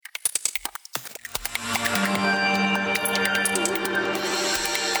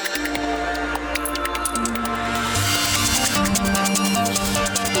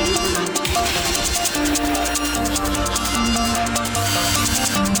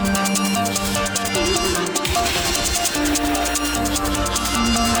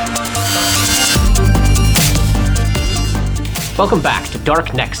Welcome back to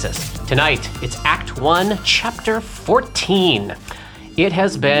Dark Nexus. Tonight, it's Act 1, Chapter 14. It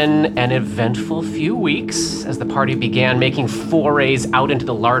has been an eventful few weeks as the party began making forays out into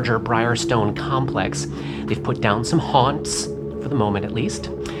the larger Briarstone complex. They've put down some haunts, for the moment at least,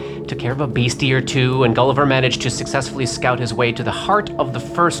 took care of a beastie or two, and Gulliver managed to successfully scout his way to the heart of the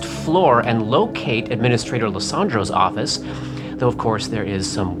first floor and locate Administrator Lysandro's office, though of course there is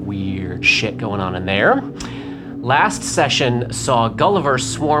some weird shit going on in there. Last session saw Gulliver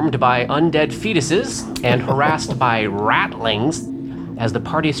swarmed by undead fetuses and harassed by ratlings as the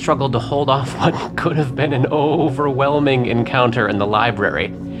party struggled to hold off what could have been an overwhelming encounter in the library.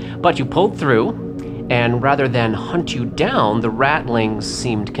 But you pulled through, and rather than hunt you down, the ratlings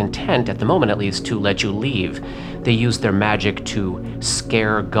seemed content, at the moment at least, to let you leave. They used their magic to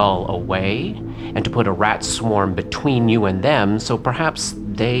scare Gull away and to put a rat swarm between you and them, so perhaps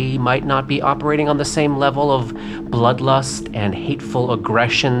they might not be operating on the same level of bloodlust and hateful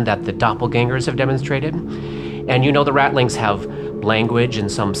aggression that the doppelgangers have demonstrated. And you know the ratlings have language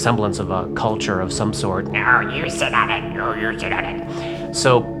and some semblance of a culture of some sort. No, you sit on it. No, you sit on it.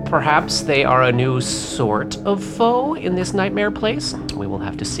 So perhaps they are a new sort of foe in this nightmare place. We will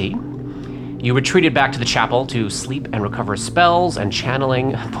have to see. You retreated back to the chapel to sleep and recover spells and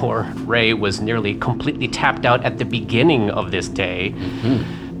channeling. Poor Ray was nearly completely tapped out at the beginning of this day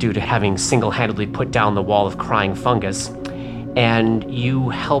due to having single-handedly put down the wall of crying fungus. And you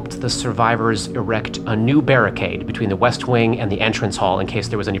helped the survivors erect a new barricade between the west wing and the entrance hall in case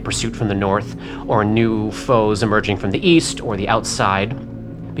there was any pursuit from the north or new foes emerging from the east or the outside.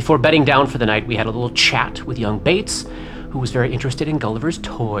 Before bedding down for the night, we had a little chat with young Bates, who was very interested in Gulliver's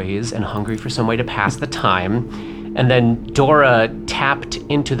toys and hungry for some way to pass the time. And then Dora tapped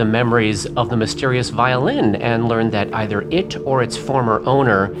into the memories of the mysterious violin and learned that either it or its former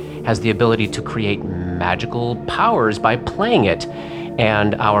owner has the ability to create magical powers by playing it.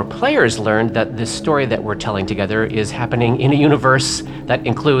 And our players learned that this story that we're telling together is happening in a universe that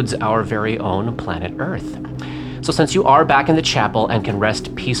includes our very own planet Earth. So since you are back in the chapel and can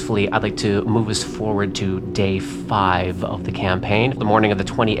rest peacefully, I'd like to move us forward to day 5 of the campaign, the morning of the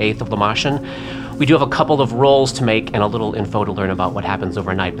 28th of Lamashun. We do have a couple of rolls to make and a little info to learn about what happens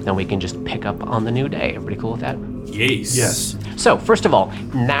overnight, but then we can just pick up on the new day. Everybody cool with that? Yes. So, first of all,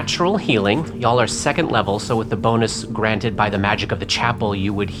 natural healing. Y'all are second level, so with the bonus granted by the magic of the chapel,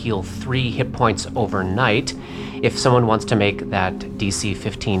 you would heal 3 hit points overnight. If someone wants to make that DC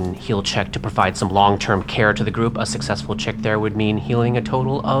 15 heal check to provide some long-term care to the group, a successful check there would mean healing a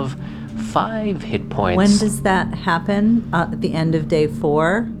total of 5 hit points. When does that happen? At the end of day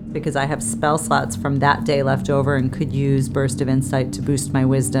 4? Because I have spell slots from that day left over and could use Burst of Insight to boost my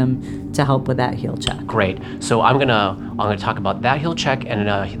wisdom to help with that heal check. Great. So I'm gonna talk about that heal check and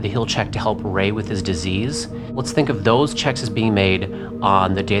the heal check to help Ray with his disease. Let's think of those checks as being made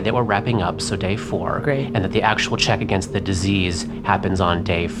on the day that we're wrapping up, so day 4. Great. And that the actual check against the disease happens on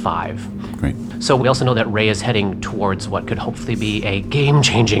day 5. Great. So we also know that Ray is heading towards what could hopefully be a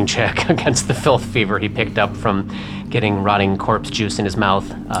game-changing check against the filth fever he picked up from getting rotting corpse juice in his mouth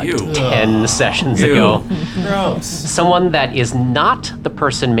 10 sessions ago. Gross. Someone that is not the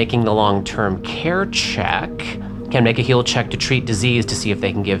person making the long-term care check can make a heal check to treat disease to see if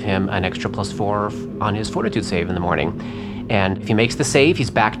they can give him an extra +4 on his fortitude save in the morning. And if he makes the save, he's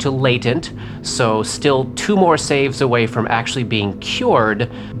back to latent, so still 2 more saves away from actually being cured,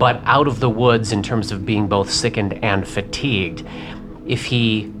 but out of the woods in terms of being both sickened and fatigued. If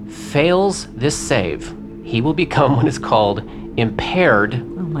he fails this save, he will become what is called impaired.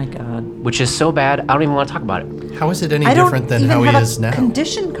 Oh my God. Which is so bad, I don't even want to talk about it. How is it any different than how he is now? I don't even have a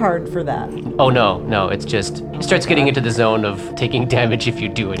condition card for that. Oh, no, it's just, it starts getting into the zone of taking damage if you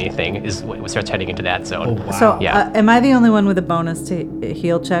do anything, is what starts heading into that zone. Oh, wow. So, Yeah. am I the only one with a bonus to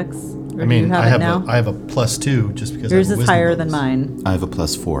heal checks? Or I mean, do you have I it have now? I have a +2 just because Yours I have a is wisdom higher bonus. than mine. I have a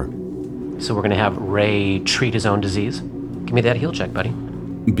 +4. So we're gonna have Ray treat his own disease. Give me that heal check, buddy.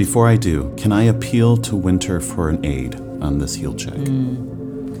 Before I do, can I appeal to Winter for an aid on this heal check?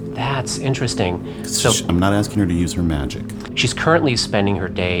 That's interesting. So I'm not asking her to use her magic. she's currently spending her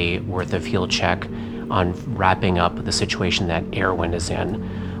day worth of heal check on wrapping up the situation that Erwin is in,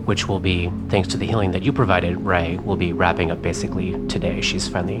 which will be, thanks to the healing that you provided, Ray, will be wrapping up basically today. She's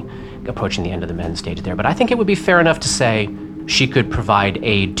finally approaching the end of the men's stage there. But I think it would be fair enough to say she could provide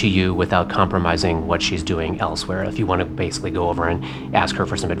aid to you without compromising what she's doing elsewhere. If you want to basically go over and ask her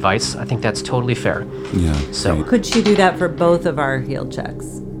for some advice, I think that's totally fair. Yeah. So great. Could she do that for both of our heal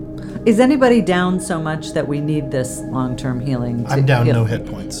checks? Is anybody down so much that we need this long-term healing? I'm down no hit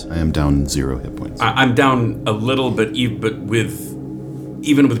points. I am down 0 hit points. I'm down a little bit, but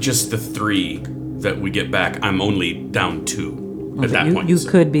even with just the 3 that we get back, I'm only down 2. at that point. You so-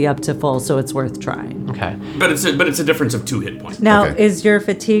 could be up to full, so it's worth trying. Okay. But it's a difference of 2 hit points. Now, Okay. is your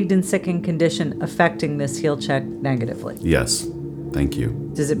fatigued and sickened condition affecting this heal check negatively? Yes. Thank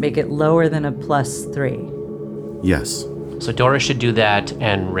you. Does it make it lower than a +3? Yes. So Dora should do that,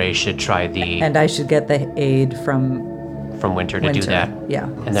 and Ray should try the And I should get the aid from from Winter to do Winter. that. Yeah.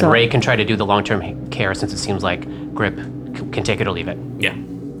 And then So- Ray can try to do the long-term care, since it seems like Grip can take it or leave it. Yeah.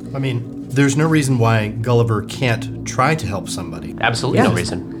 I mean, there's no reason why Gulliver can't try to help somebody. Absolutely no Yes.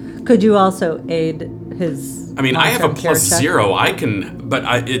 reason. Could you also aid his? I mean, I have a long-term care check? +0. I can, but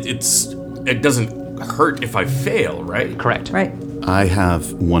it doesn't hurt if I fail, right? Correct. Right. I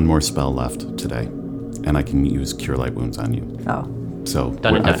have one more spell left today, and I can use Cure Light Wounds on you. Oh, So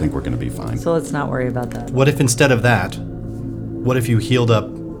Done and I done. think we're going to be fine. so let's not worry about that. What if instead of that, what if you healed up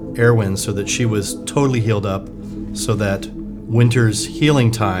Erwin so that she was totally healed up, so that Winter's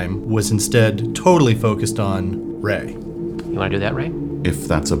healing time was instead totally focused on Ray? You want to do that, Ray? If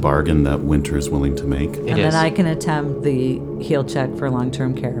that's a bargain that Winter's willing to make. It And is. then I can attempt the heal check for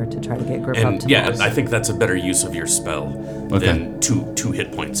long-term care to try to get Grip up And to yeah, max. I think that's a better use of your spell than two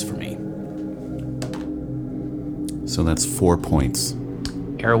hit points for me. So that's 4 points.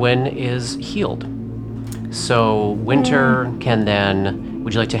 Erwin is healed. So Winter can then.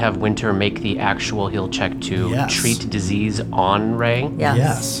 Would you like to have Winter make the actual heal check to Yes. treat disease on Ray? Yes.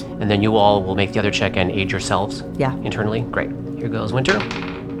 Yes. And then you all will make the other check and aid yourselves Yeah. internally? Great. Here goes Winter.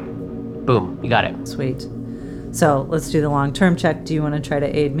 Boom. You got it. Sweet. So let's do the long-term check. Do you want to try to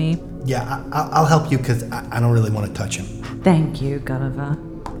aid me? Yeah, I'll help you because I don't really want to touch him. Thank you, Gulliver.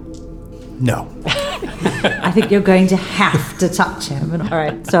 No. I think you're going to have to touch him. All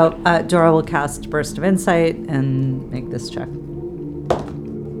right. So Dora will cast Burst of Insight and make this check.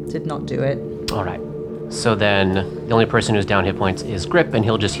 Did not do it. All right. So then the only person who's down hit points is Grip, and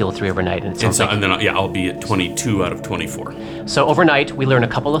he'll just heal 3 overnight. And it And sounds so, like and then I'll be at 22 out of 24. So overnight, we learn a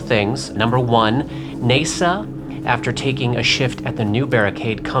couple of things. Number one, Nasa, after taking a shift at the new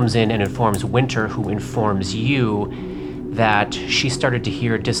barricade, comes in and informs Winter, who informs you that she started to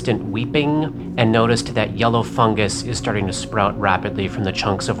hear distant weeping and noticed that yellow fungus is starting to sprout rapidly from the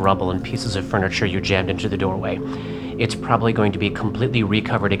chunks of rubble and pieces of furniture you jammed into the doorway. It's probably going to be completely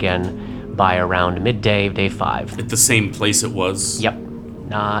recovered again by around midday, day 5. At the same place it was. Yep,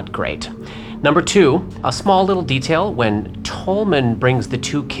 not great. Number 2, a small little detail. When Tolman brings the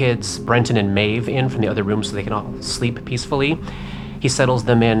 2 kids, Brenton and Maeve, in from the other room so they can all sleep peacefully, he settles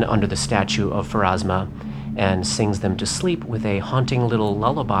them in under the statue of Pharasma and sings them to sleep with a haunting little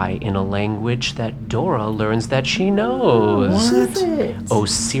lullaby in a language that Dora learns that she knows. What is it?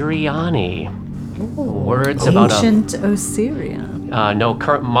 Osiriani. Words about a... Ancient Osirian. no,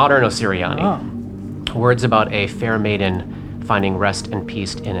 current modern Osiriani. Oh. Words about a fair maiden finding rest and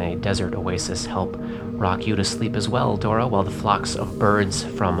peace in a desert oasis help rock you to sleep as well, Dora, while the flocks of birds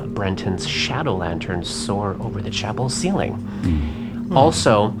from Brenton's shadow lanterns soar over the chapel ceiling.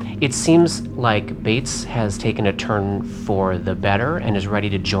 Also, it seems like Bates has taken a turn for the better and is ready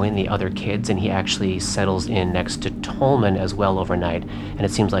to join the other kids, and he actually settles in next to Tolman as well overnight, and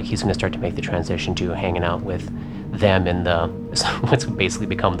it seems like he's going to start to make the transition to hanging out with them in the what's basically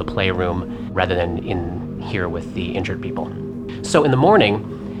become the playroom rather than in here with the injured people. So in the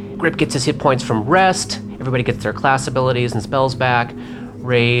morning, Grip gets his hit points from rest, everybody gets their class abilities and spells back.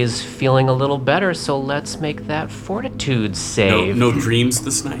 Ray's feeling a little better, so let's make that fortitude save. No dreams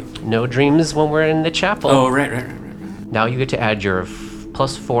this night. No dreams when we're in the chapel. Oh, right. Now you get to add your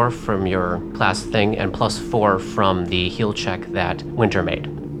 +4 from your class thing and +4 from the heal check that Winter made.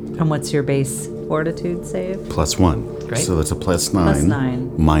 And what's your base fortitude save? +1. Great. So that's a +9.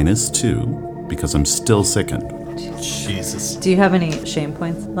 +9. -2, because I'm still sickened. Jesus. Do you have any shame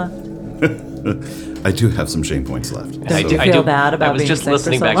points left? I do have some shame points left. Don't you feel bad about I was being just sick for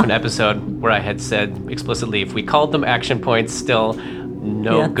listening so back to long? an episode where I had said explicitly if we called them action points, still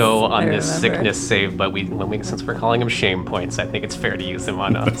no Yes, go on I this remember. sickness save. But since we're calling them shame points, I think it's fair to use them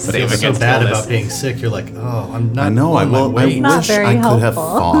on a I save feel so against bad illness. about being sick. You're like, oh, I'm not. I know, I pulling my will. I weight. Not wish very I could have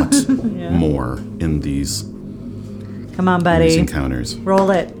helpful. fought more in these Come on, buddy. encounters. Roll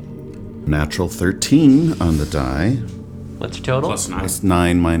it. Natural 13 on the die. What's your total? +9. Plus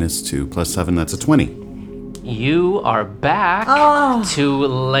 9 minus 2 plus 7, that's a 20. You are back Oh. to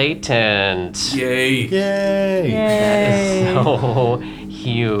latent. Yay. Yay! Yay. So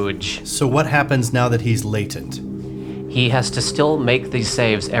huge. So what happens now that he's latent? He has to still make these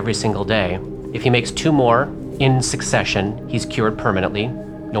saves every single day. If he makes 2 more in succession, he's cured permanently.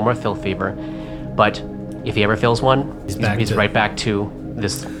 No more filth fever. But if he ever fails one, he's back to- right back to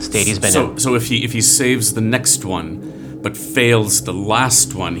this state he's been in. So if he saves the next one, but fails the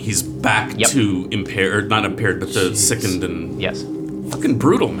last one, he's back Yep. to impaired, not impaired, but the sickened and Yes. fucking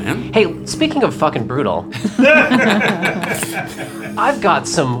brutal, man. Hey, speaking of fucking brutal, I've got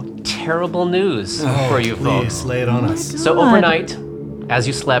some terrible news for you folks. Please lay it on us. So overnight, as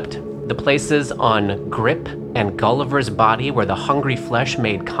you slept, the places on Grip and Gulliver's body where the hungry flesh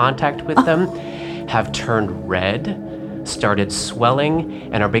made contact with them have turned red, started swelling,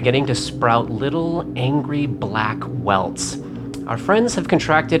 and are beginning to sprout little angry black welts. Our friends have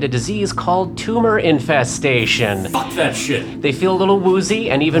contracted a disease called tumor infestation. Fuck that shit. They feel a little woozy,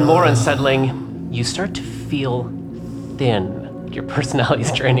 and even more unsettling, you start to feel thin. Your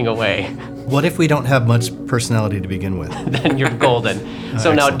personality's draining away. What if we don't have much personality to begin with? Then you're golden.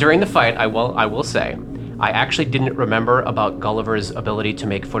 So now, Excellent. during the fight, I will say, I actually didn't remember about Gulliver's ability to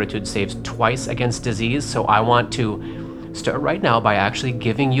make fortitude saves twice against disease, so I want to start right now by actually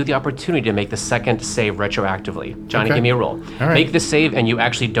giving you the opportunity to make the second save retroactively. Johnny, Okay. give me a roll. All right. Make the save, and you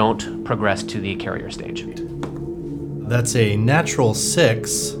actually don't progress to the carrier stage. That's a natural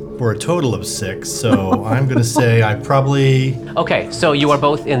 6 for a total of 6, so I'm going to say I probably... Okay, so you are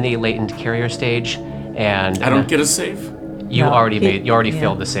both in the latent carrier stage, and I don't get a save? you No, already yeah.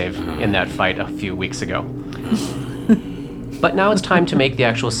 failed the save in that fight a few weeks ago. But now it's time to make the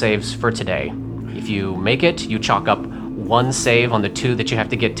actual saves for today. If you make it, you chalk up 1 save on the 2 that you have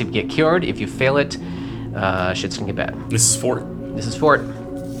to get cured. If you fail it, shit's gonna get bad. This is Fort. This is Fort.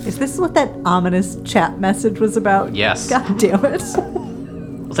 Is this what that ominous chat message was about? Yes. God damn it.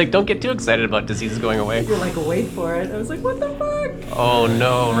 It's like, don't get too excited about diseases going away. You're like, wait for it. I was like, what the fuck? Oh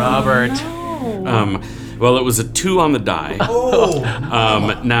no, Robert. Well, it was a 2 on the die.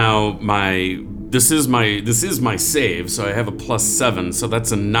 Now this is my save, so I have a +7, so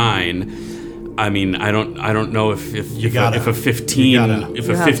that's a 9. I mean, I don't know if a 15 You have to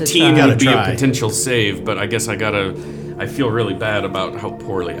would be try. a potential save, but I guess I feel really bad about how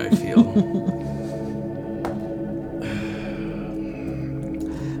poorly I feel.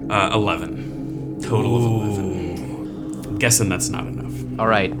 11. Total of 11. I'm guessing that's not enough. All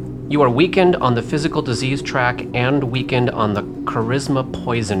right. You are weakened on the physical disease track and weakened on the charisma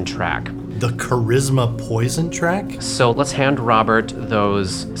poison track. The charisma poison track? So let's hand Robert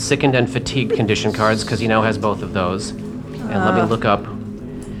those sickened and fatigued condition cards because he now has both of those. And let me look up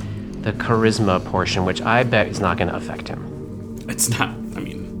the charisma portion, which I bet is not going to affect him. It's not, I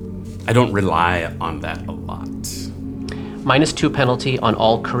mean, I don't rely on that a lot. -2 penalty on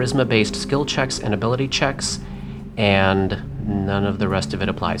all charisma-based skill checks and ability checks, and none of the rest of it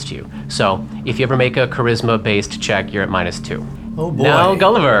applies to you. So if you ever make a charisma-based check, you're at -2. Oh boy. Now,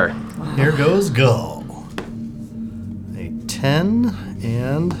 Gulliver. Here goes Gull. A 10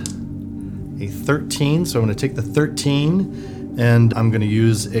 and a 13, so I'm going to take the 13, and I'm going to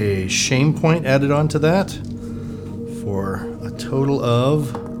use a shame point added onto that for a total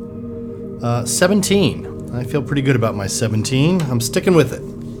of 17. I feel pretty good about my 17. I'm sticking with it.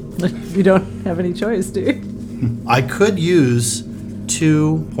 You don't have any choice, dude. I could use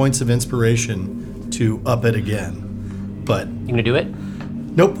 2 points of inspiration to up it again, but You gonna do it?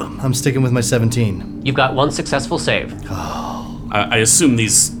 nope, I'm sticking with my 17. You've got 1 successful save. I assume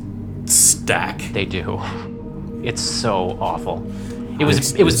these stack. They do. It's so awful. It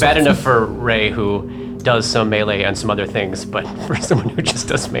was bad enough for Ray, who does some melee and some other things, but for someone who just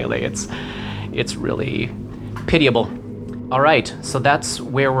does melee, it's really pitiable. All right, so that's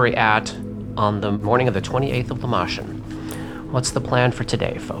where we're at on the morning of the 28th of Lamashon. What's the plan for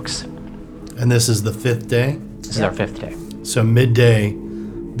today, folks? And this is the 5th day, This is our 5th day. so midday,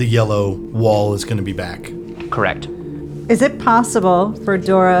 the yellow wall is going to be back. Correct. Is it possible for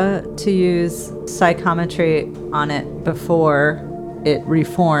Dora to use psychometry on it before it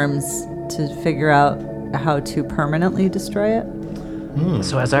reforms to figure out how to permanently destroy it?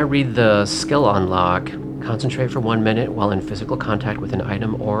 So as I read the skill unlock, concentrate for 1 minute while in physical contact with an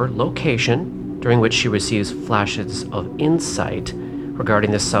item or location, during which she receives flashes of insight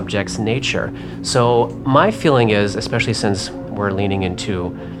regarding the subject's nature. So my feeling is, especially since we're leaning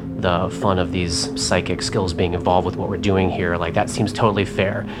into the fun of these psychic skills being involved with what we're doing here, like that seems totally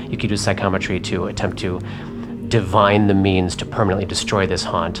fair. You could use psychometry to attempt to divine the means to permanently destroy this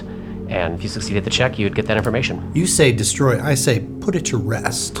haunt. And if you succeeded the check, you'd get that information. You say destroy, I say put it to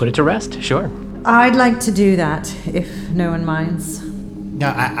rest. Put it to rest, sure. I'd like to do that, if no one minds.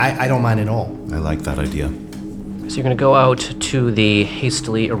 Yeah, I don't mind at all. I like that idea. So you're going to go out to the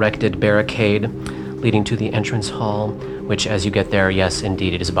hastily erected barricade leading to the entrance hall, which as you get there, yes,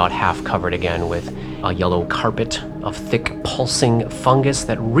 indeed, it is about half covered again with a yellow carpet of thick pulsing fungus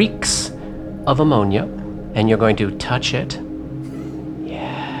that reeks of ammonia. And you're going to touch it.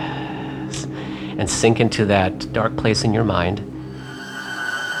 Yes. and sink into that dark place in your mind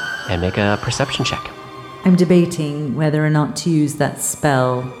and make a perception check. I'm debating whether or not to use that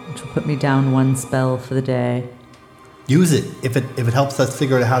spell, which will put me down 1 spell for the day. Use it if it helps us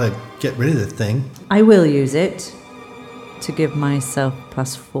figure out how to get rid of this thing. I will use it to give myself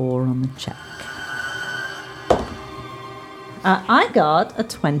 +4 on the check. I got a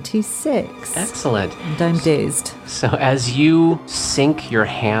 26. Excellent. And I'm dazed. So as you sink your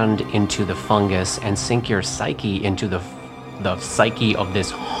hand into the fungus and sink your psyche into the psyche of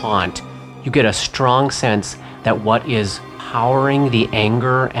this haunt, you get a strong sense that what is powering the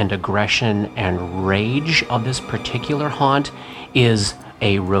anger and aggression and rage of this particular haunt is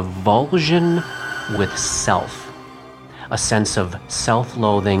a revulsion with self. A sense of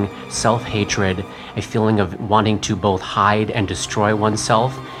self-loathing, self-hatred, a feeling of wanting to both hide and destroy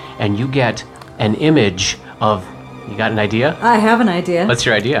oneself, and you get an image of, you got an idea? I have an idea. What's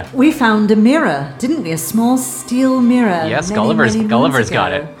your idea? We found a mirror, didn't we? A small steel mirror. Yes, many, Gulliver's many moons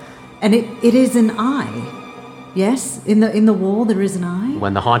got ago. it. And it is an eye. Yes, in the wall there is an eye.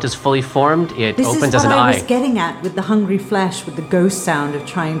 When the haunt is fully formed, it This opens is as what an I eye. was getting at with the hungry flesh, with the ghost sound of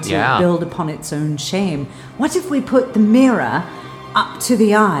trying to Yeah. build upon its own shame. What if we put the mirror up to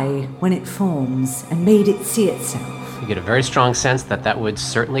the eye when it forms and made it see itself? You get a very strong sense that would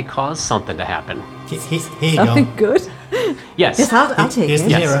certainly cause something to happen. Here you Something go. good? Yes. Yes, I'll take Here's it.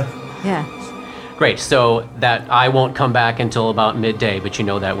 the mirror. Yeah. Great. So that eye won't come back until about midday, but you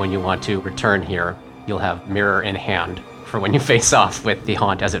know that when you want to return here, you'll have mirror in hand for when you face off with the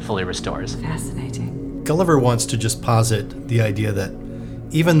haunt as it fully restores. Fascinating. Gulliver wants to just posit the idea that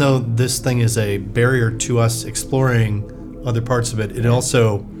even though this thing is a barrier to us exploring other parts of it, it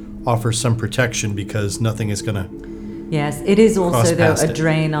also offers some protection because nothing is going to. Yes, it is Cross also, though, past a it.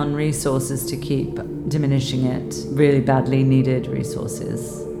 drain on resources to keep diminishing it. Really badly needed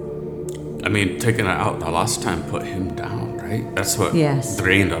resources. I mean, taking it out the last time put him down, right? That's what Yes.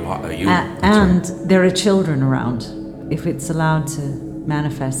 drained a lot of you. And there are children around. If it's allowed to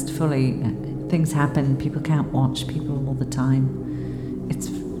manifest fully, things happen. People can't watch people all the time. It's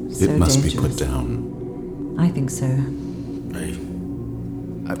so It must dangerous. be put down. I think so.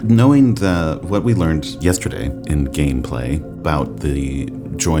 Knowing what we learned yesterday in gameplay about the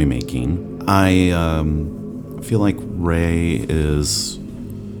joy making, I feel like Ray is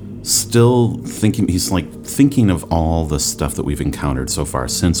still thinking. He's like thinking of all the stuff that we've encountered so far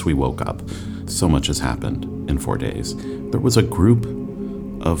since we woke up. So much has happened in 4 days. There was a group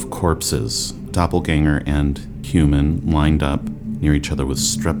of corpses, doppelganger and human, lined up near each other with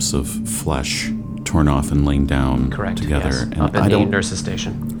strips of flesh torn off and laying down Correct. together. Yes. And Up in I the don't nurse's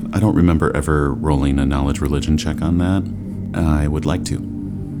station. I don't remember ever rolling a knowledge religion check on that. I would like to.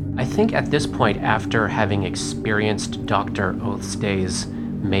 I think at this point, after having experienced Dr. Oathstay's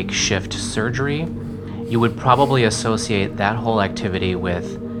makeshift surgery, you would probably associate that whole activity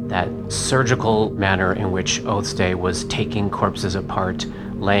with that surgical manner in which Oathstay was taking corpses apart,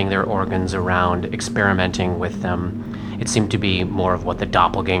 laying their organs around, experimenting with them. It seemed to be more of what the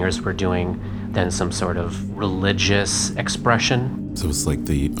doppelgangers were doing than some sort of religious expression. So it's like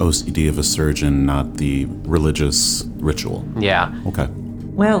the OCD of a surgeon, not the religious ritual. Yeah. Okay.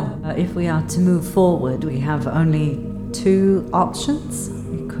 Well, if we are to move forward, we have only 2 options.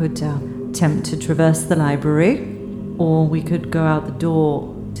 We could attempt to traverse the library, or we could go out the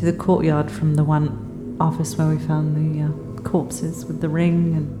door to the courtyard from the one office where we found the corpses with the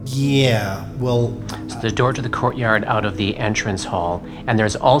ring and... Yeah, well, So the door to the courtyard out of the entrance hall, and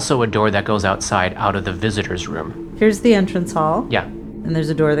there's also a door that goes outside out of the visitor's room. Here's the entrance hall. Yeah. And there's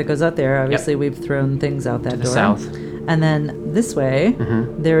a door that goes out there. Obviously, we've thrown things out that the door. south. And then this way,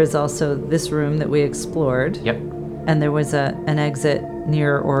 there is also this room that we explored. Yep. And there was an exit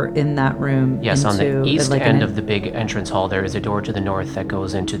near or in that room. Yes, on the into, east like end of the big entrance hall, there is a door to the north that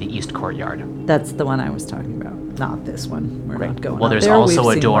goes into the east courtyard. That's the one I was talking about, not this one. We're not going Well, out there's there. also We've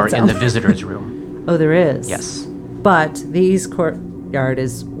a seen door what's in out. the visitor's room. Oh, there is? Yes. But the east courtyard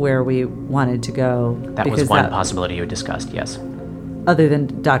is where we wanted to go. That was because one possibility you discussed, yes. Other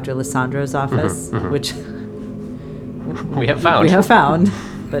than Dr. Lissandro's office, which We have found. we have found.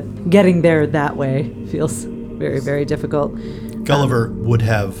 But getting there that way feels very, very difficult. Gulliver would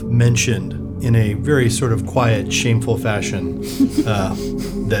have mentioned in a very sort of quiet, shameful fashion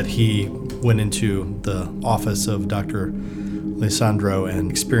that he went into the office of Dr. Lissandro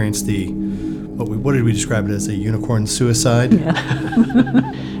and experienced what did we describe it as, a unicorn suicide?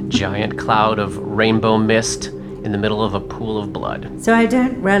 Giant cloud of rainbow mist in the middle of a pool of blood. So I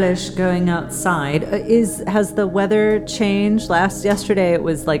don't relish going outside. Has the weather changed? Yesterday it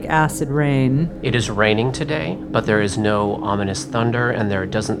was like acid rain. It is raining today, but there is no ominous thunder, and there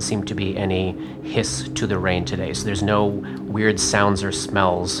doesn't seem to be any hiss to the rain today. So there's no weird sounds or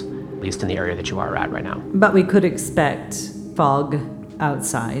smells, at least in the area that you are at right now. But we could expect fog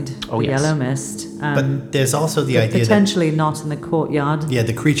outside. Oh, yes. Yellow mist. But there's also the idea that potentially not in the courtyard.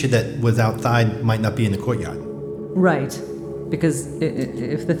 the creature that was outside might not be in the courtyard. Right. Because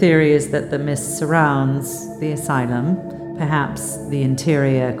if the theory is that the mist surrounds the asylum, perhaps the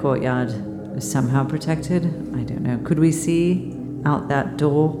interior courtyard is somehow protected. I don't know. Could we see out that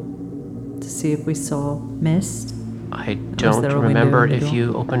door to see if we saw mist? I there a don't window remember in the if door?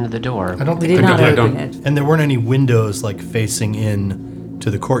 you opened the door. I don't We think did not I open don't- it. And there weren't any windows like facing in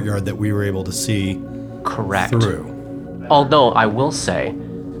to the courtyard that we were able to see Correct. through. Although I will say,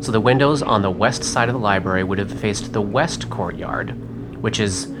 so the windows on the west side of the library would have faced the west courtyard, which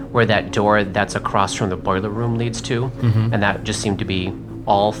is where that door that's across from the boiler room leads to, and that just seemed to be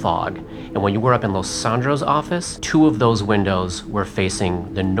all fog. And when you were up in Losandro's office, 2 of those windows were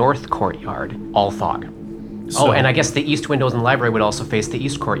facing the north courtyard, all fog. And I guess the east windows in the library would also face the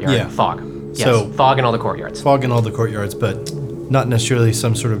east courtyard, Yeah. fog. Yes, So- fog in all the courtyards. Fog in all the courtyards, but not necessarily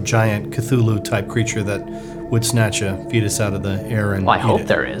some sort of giant Cthulhu-type creature that would snatch a fetus out of the air and Well, I eat hope it.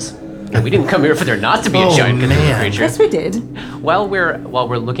 there is. And we didn't come here for there not to be a Oh, giant Cthulhu man. creature. Yes, we did. While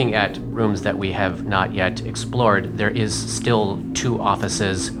we're looking at rooms that we have not yet explored, there is still 2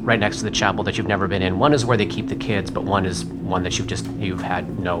 offices right next to the chapel that you've never been in. One is where they keep the kids, but one is one that you've just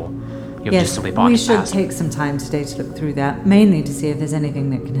Yes, simply walked we should past. take some time today to look through that, mainly to see if there's anything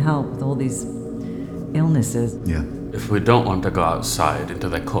that can help with all these illnesses. Yeah. If we don't want to go outside into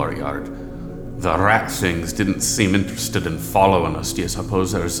the courtyard, the rat things didn't seem interested in following us. Do you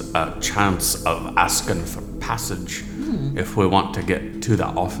suppose there's a chance of asking for passage if we want to get to the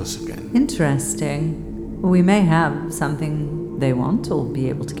office again? Interesting. Well, we may have something they want or be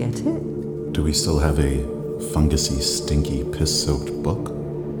able to get it. Do we still have a fungusy, stinky, piss-soaked book?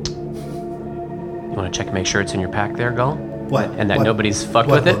 You want to check and make sure it's in your pack there, Gull? What? And that What- nobody's fucked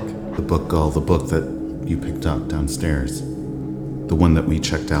what with book? it? The book, Gull, the book that you picked up downstairs. The one that we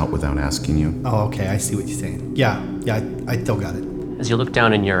checked out without asking you. Oh, okay. I see what you're saying. Yeah, I still got it. As you look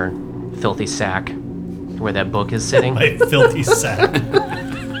down in your filthy sack where that book is sitting, My filthy sack.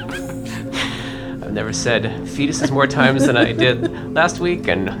 I've never said fetuses more times than I did last week,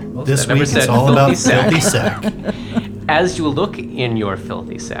 and This I've never week said it's all filthy about sack. filthy sack. As you look in your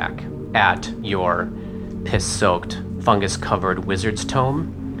filthy sack at your piss-soaked, fungus-covered wizard's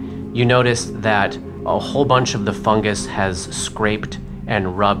tome, you notice that a whole bunch of the fungus has scraped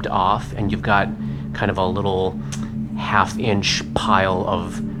and rubbed off, and you've got kind of a little half-inch pile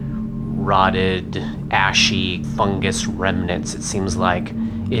of rotted, ashy fungus remnants. It seems like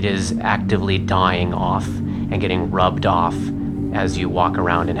it is actively dying off and getting rubbed off as you walk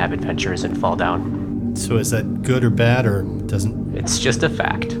around and have adventures and fall down. So is that good or bad, or doesn't? It's just a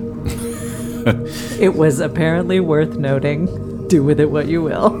fact. It was apparently worth noting. Do with it what you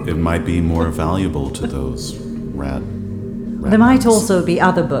will. It might be more valuable to those rat There might nuts. also be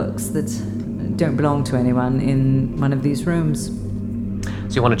other books that don't belong to anyone in one of these rooms.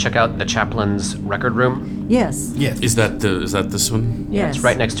 So you want to check out the chaplain's record room? Yes. Yes. Is that this one? Yes. It's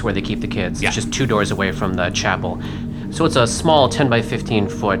right next to where they keep the kids. Yeah. It's just 2 doors away from the chapel. So it's a small 10 by 15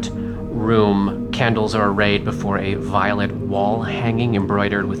 foot room. Candles are arrayed before a violet wall hanging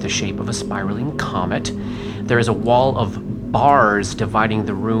embroidered with the shape of a spiraling comet. There is a wall of bars dividing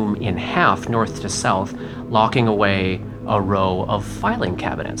the room in half, north to south, locking away a row of filing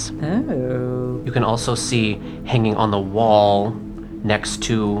cabinets. Oh. You can also see hanging on the wall next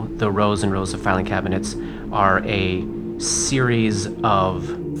to the rows and rows of filing cabinets are a series of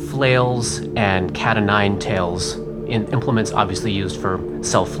flails and cat-o'-nine tails, implements obviously used for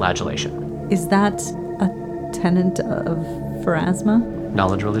self-flagellation. Is that a tenant of Pharasma?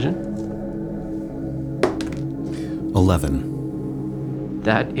 Knowledge religion? 11.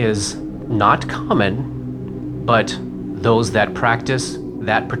 That is not common, but those that practice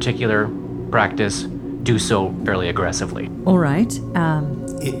that particular practice do so fairly aggressively. All right. Is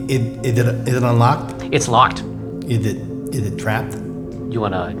it unlocked? It's locked. Is it trapped? You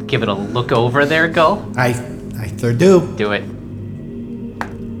want to give it a look over there, Gull? I sure do. Do it.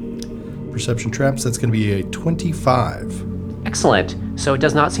 Perception traps, that's going to be a 25. Excellent. So it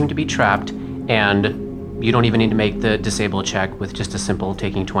does not seem to be trapped, and you don't even need to make the disable check with just a simple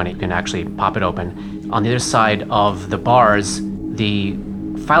taking 20. You can actually pop it open. On the other side of the bars, the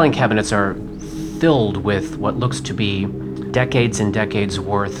filing cabinets are filled with what looks to be decades and decades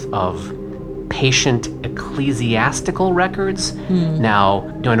worth of patient ecclesiastical records. Now,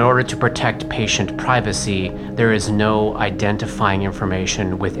 in order to protect patient privacy, there is no identifying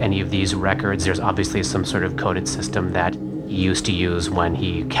information with any of these records. There's obviously some sort of coded system that he used to use when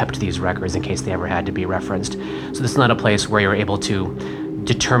he kept these records in case they ever had to be referenced. So this is not a place where you're able to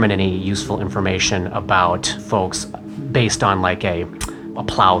determine any useful information about folks based on like a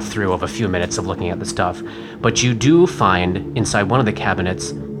plow through of a few minutes of looking at the stuff. But you do find inside one of the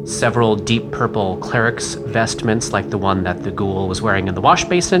cabinets several deep purple cleric's vestments like the one that the ghoul was wearing in the wash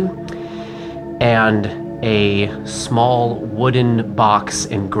basin, and a small wooden box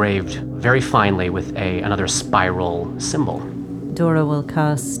engraved very finely with another spiral symbol. Dora will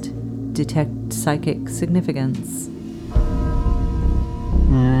cast Detect Psychic Significance.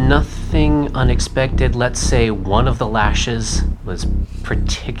 Nothing unexpected. Let's say one of the lashes was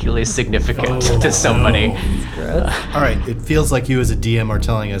particularly significant to somebody. All right, it feels like you as a DM are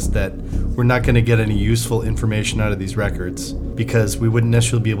telling us that we're not going to get any useful information out of these records because we wouldn't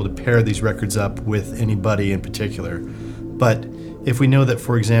necessarily be able to pair these records up with anybody in particular. But if we know that,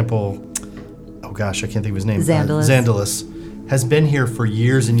 for example, oh gosh, I can't think of his name. Xandalus has been here for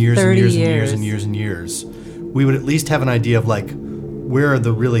years and years and years and years and years and years, we would at least have an idea of like, where are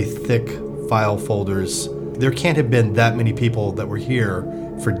the really thick file folders? There can't have been that many people that were here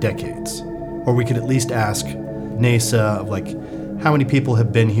for decades. Or we could at least ask NASA of like, how many people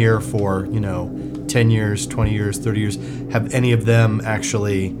have been here for, 10 years, 20 years, 30 years? Have any of them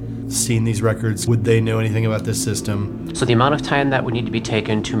actually seen these records? Would they know anything about this system? So the amount of time that would need to be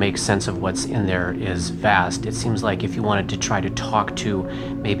taken to make sense of what's in there is vast. It seems like if you wanted to try to talk to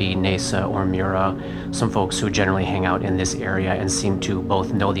maybe NASA or Mura, some folks who generally hang out in this area and seem to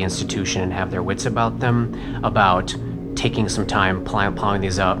both know the institution and have their wits about them, about taking some time plowing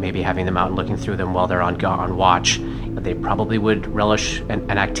these out, maybe having them out and looking through them while they're on watch, they probably would relish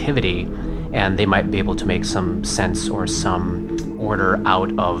an activity, and they might be able to make some sense or some order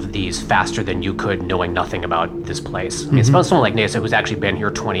out of these faster than you could, knowing nothing about this place. I mean, someone like Nasa, who's actually been here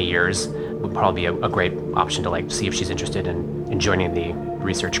 20 years, would probably be a great option to see if she's interested in joining the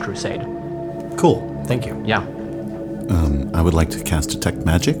research crusade. Cool, thank you. Yeah. I would like to cast Detect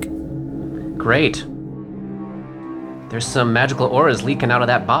Magic. Great. There's some magical auras leaking out of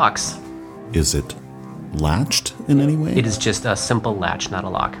that box. Is it latched in any way? It is just a simple latch, not a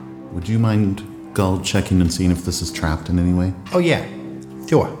lock. Would you mind Gull checking and seeing if this is trapped in any way? Oh, yeah.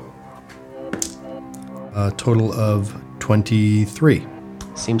 Sure. A total of 23.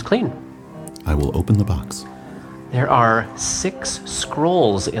 Seems clean. I will open the box. There are 6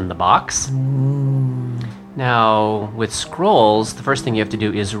 scrolls in the box. Now, with scrolls, the first thing you have to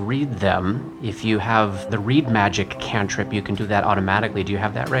do is read them. If you have the read magic cantrip, you can do that automatically. Do you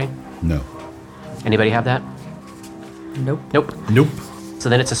have that, Ray? No. Anybody have that? Nope. Nope. So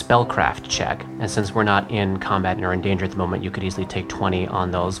then it's a spellcraft check. And since we're not in combat and are in danger at the moment, you could easily take 20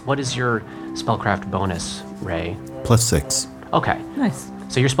 on those. What is your spellcraft bonus, Ray? +6. Okay. Nice.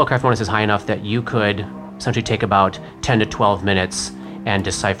 So your spellcraft bonus is high enough that you could essentially take about 10 to 12 minutes and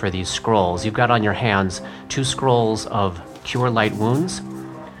decipher these scrolls. You've got on your hands 2 scrolls of Cure Light Wounds,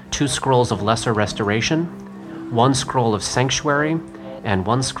 2 scrolls of Lesser Restoration, 1 scroll of Sanctuary, and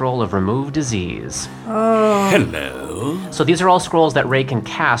 1 scroll of Remove Disease. Hello. So these are all scrolls that Ray can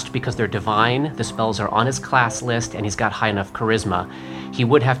cast because they're divine. The spells are on his class list, and he's got high enough charisma. He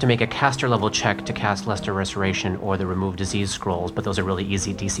would have to make a caster level check to cast Lesser Restoration or the Remove Disease scrolls, but those are really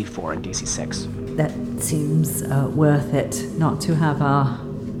easy, DC 4 and DC 6. That seems worth it not to have our...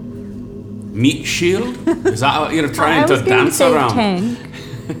 Meat shield? Is that what you're trying I was to going dance to say around? tank.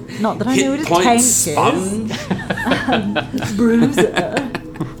 Not that I know what Hit a point tank sponge? is. Bruiser.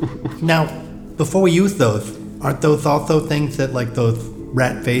 Now, before we use those, aren't those also things that, like, those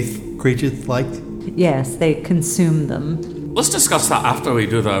rat-faced creatures like? Yes, they consume them. Let's discuss that after we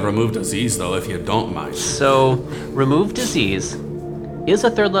do the remove disease, though, if you don't mind. So, Remove Disease is a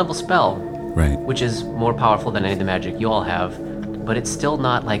 3rd level spell, Right. which is more powerful than any of the magic you all have, but it's still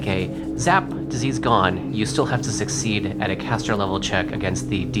not like a zap, disease gone. You still have to succeed at a caster level check against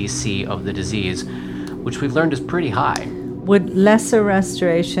the DC of the disease, which we've learned is pretty high. Would lesser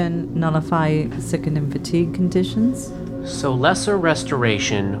restoration nullify sicken and fatigue conditions? So Lesser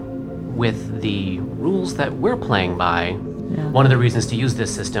Restoration, with the rules that we're playing by, one of the reasons to use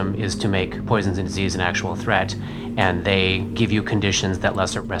this system is to make poisons and disease an actual threat, and they give you conditions that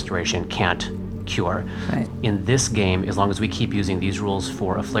Lesser Restoration can't cure. Right. In this game, as long as we keep using these rules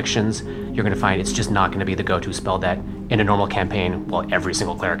for afflictions, you're going to find it's just not going to be the go-to spell that in a normal campaign, well, every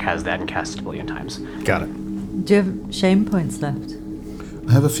single cleric has that and casts it a billion times. Got it. Do you have shame points left?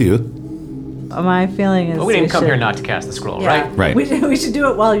 I have a few. My feeling is But we didn't come should- here not to cast the scroll, Yeah. right? Right. We should do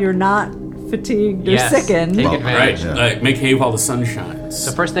it while you're not fatigued or Yes, sickened. take Well, advantage. Right. Make hay while the sun shines.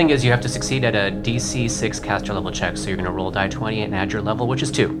 So first thing is you have to succeed at a DC 6 caster level check. So you're going to roll die 20 and add your level, which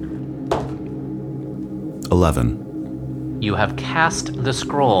is 2. 11. You have cast the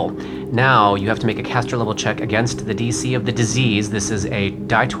scroll. Now you have to make a caster level check against the DC of the disease. This is a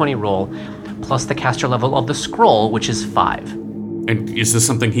die 20 roll plus the caster level of the scroll, which is 5. And is this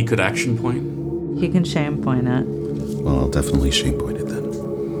something he could action point? He can shame point it. Well, I'll definitely shame point it then.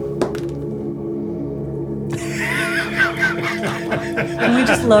 Can we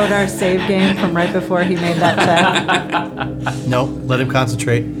just load our save game from right before he made that check? No, let him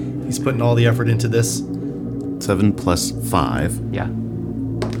concentrate. He's putting all the effort into this. 7 plus 5 Yeah.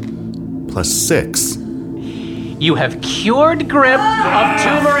 plus 6. You have cured Grip of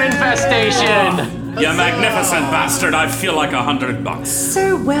tumor infestation. You magnificent bastard! I feel like $100.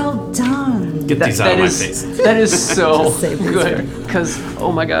 So well done. Get these out of my face. That is so Just save this good. Because,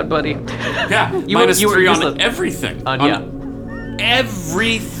 oh my god, buddy. Yeah, You minus were 3 on useless. everything. Yeah.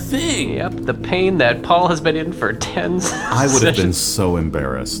 Everything. Yep, the pain that Paul has been in for 10 I would have been so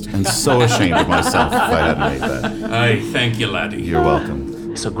embarrassed and so ashamed of myself if I hadn't made that. I thank you, laddie. You're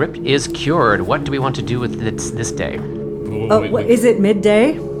welcome. So Grip is cured. What do we want to do with this day? Is it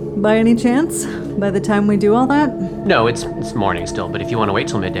midday by any chance? By the time we do all that? No, it's morning still, but if you want to wait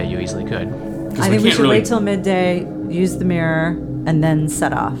till midday, you easily could. I think we can't should really- wait till midday, use the mirror, and then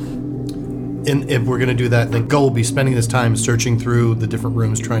set off. And if we're going to do that, then Gull will be spending this time searching through the different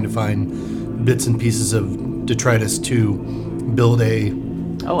rooms, trying to find bits and pieces of detritus to build a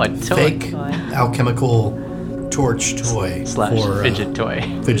Oh, a toy. fake alchemical torch toy Slash for fidget toy.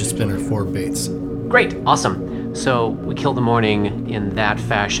 fidget spinner for Bates. Great, awesome. So we kill the morning in that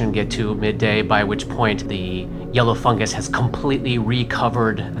fashion, get to midday, by which point the yellow fungus has completely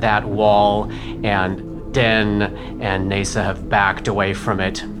recovered that wall, and Den and Nasa have backed away from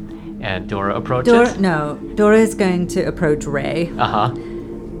it. And Dora approaches. Dora is going to approach Ray. Uh-huh.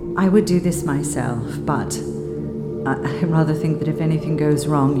 I would do this myself, but I rather think that if anything goes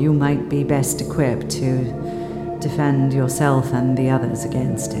wrong, you might be best equipped to defend yourself and the others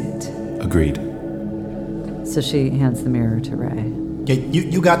against it. Agreed. So she hands the mirror to Ray. Yeah,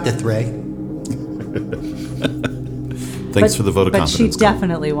 you got this, Ray. Thanks for the vote of But confidence. she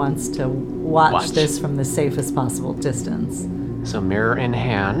definitely wants to watch Watch. this from the safest possible distance. So mirror in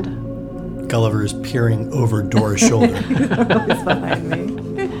hand. Gulliver is peering over Dora's shoulder. Behind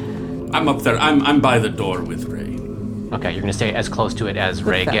me. I'm up there. I'm by the door with Ray. Okay, you're gonna stay as close to it as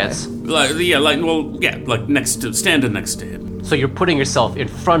Ray fair. gets. Like standing next to him. So you're putting yourself in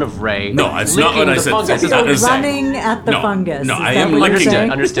front of Ray. No, it's not what licking I the said. fungus. So Is that- Running at the No, fungus. no, Is I that am what you're licking it.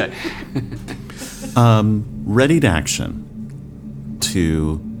 Understood, saying? understood. Ready to action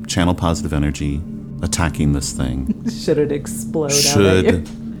to channel positive energy, attacking this thing. Should it explode out at you? Should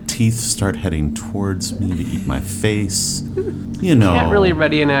teeth start heading towards me to eat my face? You know. Can't really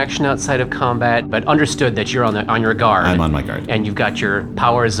ready in action outside of combat, but understood that you're on your guard. I'm on my guard. And you've got your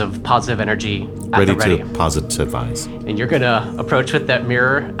powers of positive energy at ready the ready. to positivize. And you're gonna approach with that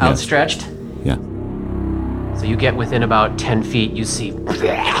mirror outstretched. Yeah. So you get within about 10 feet, you see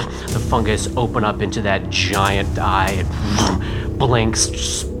the fungus open up into that giant eye. It blinks,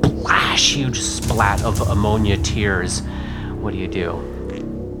 splash, huge splat of ammonia tears. What do you do?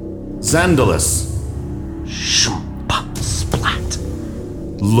 Xandalus, Splat.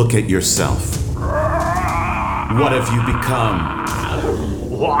 look at yourself. What have you become?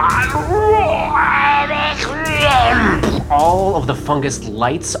 All of the fungus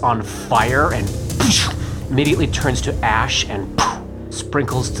lights on fire and immediately turns to ash and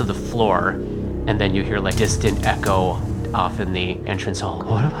sprinkles to the floor. And then you hear like distant echo off in the entrance hall.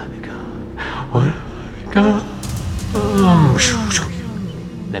 What have I become? What have I become?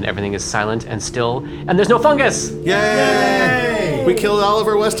 Then everything is silent and still, and there's no fungus! Yay! We killed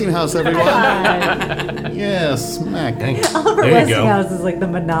Oliver Westinghouse, everyone. Yes, smack. Oliver There you go. Westinghouse is like the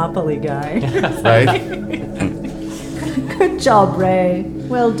Monopoly guy. Right? Good job, Ray.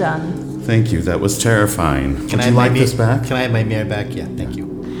 Well done. Thank you. That was terrifying. Would you like this back? Can I have my mirror back? Yeah, thank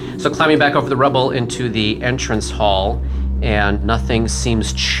you. So climbing back over the rubble into the entrance hall, and nothing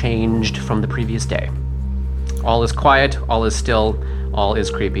seems changed from the previous day. All is quiet, all is still, all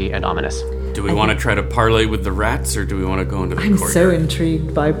is creepy and ominous. Do we want to try to parlay with the rats, or do we want to go into the I'm courtyard? so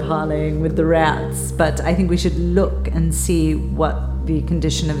intrigued by parleying with the rats, but I think we should look and see what the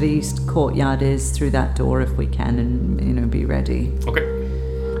condition of the east courtyard is through that door if we can, and be ready. Okay.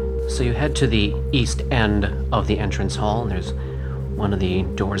 So you head to the east end of the entrance hall, and there's one of the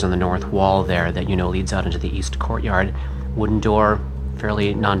doors on the north wall there that leads out into the east courtyard. Wooden door,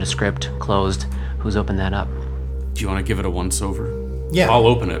 fairly nondescript, closed. Who's opened that up? Do you want to give it a once over? Yeah. I'll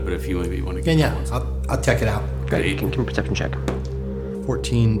open it, but if you maybe want to Yeah. I'll check it out. Great. You can give me a perception check.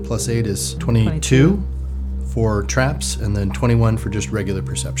 14 plus 8 is 22 for traps, and then 21 for just regular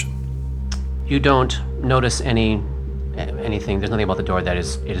perception. You don't notice anything. There's nothing about the door that it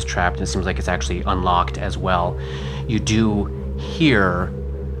is trapped, and it seems like it's actually unlocked as well. You do hear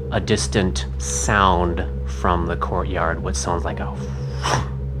a distant sound from the courtyard, what sounds like a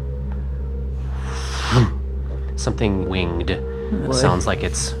something winged. It sounds like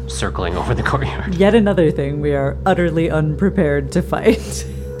it's circling over the courtyard. Yet another thing we are utterly unprepared to fight.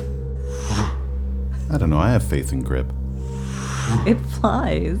 I don't know. I have faith in Grip. It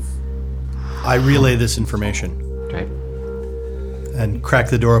flies. I relay this information Right? and crack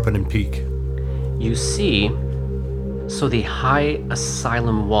the door open and peek. You see, so the high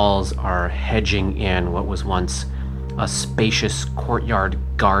asylum walls are hedging in what was once a spacious courtyard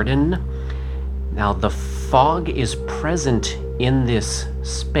garden. Now, the fog is present in this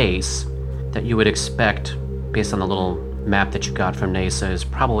space that you would expect, based on the little map that you got from NASA, is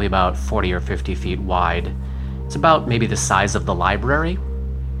probably about 40 or 50 feet wide. It's about maybe the size of the library.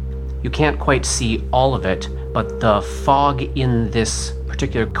 You can't quite see all of it, but the fog in this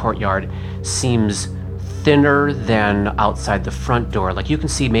particular courtyard seems thinner than outside the front door. Like you can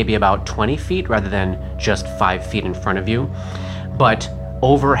see maybe about 20 feet rather than just 5 feet in front of you. But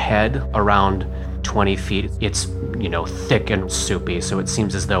overhead, around 20 feet, it's, thick and soupy. So it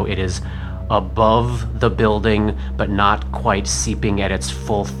seems as though it is above the building, but not quite seeping at its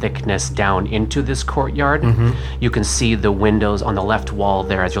full thickness down into this courtyard. You can see the windows on the left wall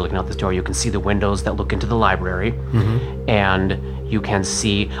there as you're looking out this door. You can see the windows that look into the library. And you can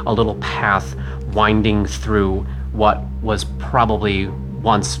see a little path winding through what was probably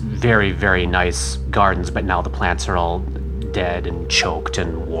once very, very nice gardens, but now the plants are all dead and choked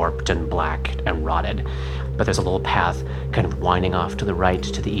and warped and black and rotted. But there's a little path kind of winding off to the right,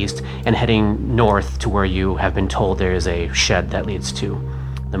 to the east, and heading north to where you have been told there is a shed that leads to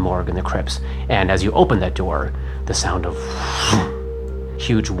the morgue and the crypts. And as you open that door, the sound of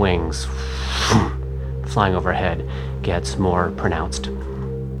huge wings flying overhead gets more pronounced.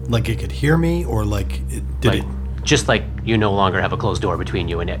 Like it could hear me, or like it Just like you no longer have a closed door between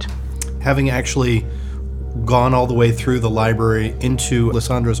you and it. having actually gone all the way through the library into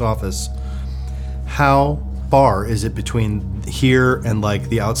Lissandra's office, how far is it between here and like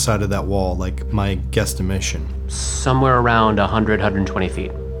the outside of that wall, like my guesstimation? Somewhere around 100, 120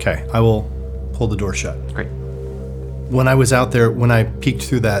 feet. Okay, I will pull the door shut. Great. When I was out there, when I peeked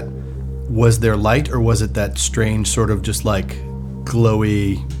through that, was there light, or was it that strange sort of just like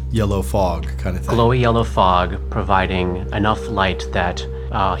glowy yellow fog kind of thing? Glowy yellow fog providing enough light that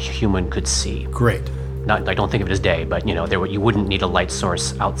a human could see. Great. Not, I don't think of it as day, but you wouldn't need a light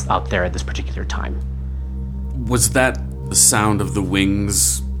source out there at this particular time. Was that the sound of the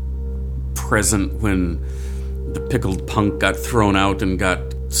wings present when the pickled punk got thrown out and got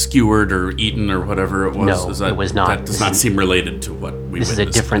skewered or eaten or whatever it was? No, it was not. That does not seem related to what we This is a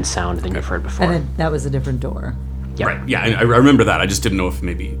witnessed. different sound than you've heard before. And that was a different door. Yeah. Right, yeah, I remember that. I just didn't know if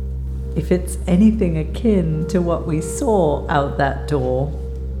maybe... If it's anything akin to what we saw out that door,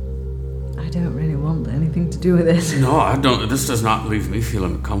 I don't really want anything to do with it. No, I don't. This does not leave me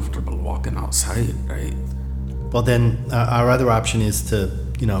feeling comfortable walking outside, right? Well, then our other option is to,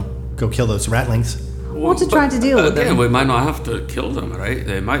 go kill those ratlings. Or to try to deal with Again, them. we might not have to kill them, right?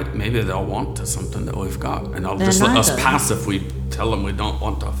 Maybe they'll want to something that we've got, and they'll just let us neither. pass if we tell them we don't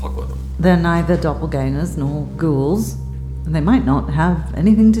want to fuck with them. They're neither doppelgangers nor ghouls, and they might not have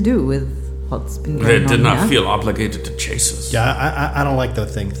anything to do with what's been going They on did not here. feel obligated to chase us. Yeah, I don't like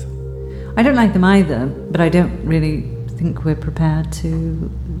those things. I don't like them either, but I don't really think we're prepared to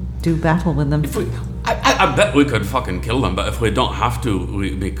do battle with them. I bet we could fucking kill them, but if we don't have to,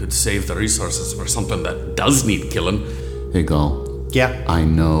 we could save the resources for something that does need killing. Hey, Gull. Yeah. I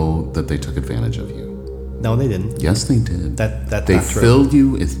know that they took advantage of you. No, they didn't. Yes, they did. That's They not true. filled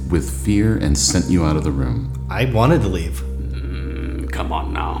you with fear and sent you out of the room. I wanted to leave. Come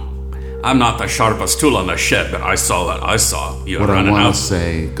on now. I'm not the sharpest tool on the shed, but I saw you What I running want out. to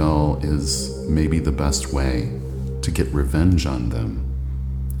say, Gull, is maybe the best way to get revenge on them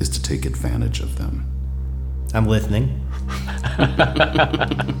is to take advantage of them. I'm listening.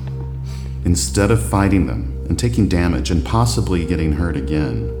 Instead of fighting them and taking damage and possibly getting hurt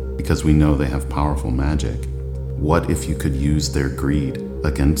again, because we know they have powerful magic, what if you could use their greed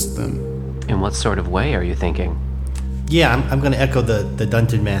against them? In what sort of way are you thinking? Yeah, I'm going to echo the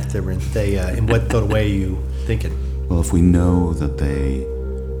Dungeon Master and say, in what sort of way are you thinking? Well, if we know that they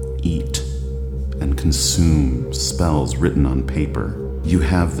eat and consume spells written on paper, you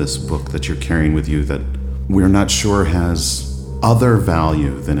have this book that you're carrying with you that we're not sure has other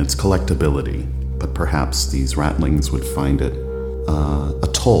value than its collectability, but perhaps these ratlings would find it a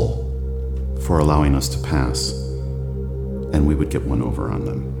toll for allowing us to pass, and we would get one over on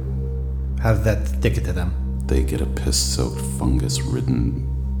them. How did that stick it to them? They get a piss-soaked,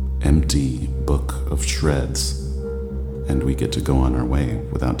 fungus-ridden, empty book of shreds, and we get to go on our way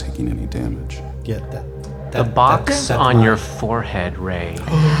without taking any damage. Yeah, The box on your forehead, Ray,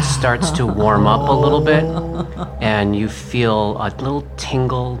 starts to warm up a little bit, and you feel a little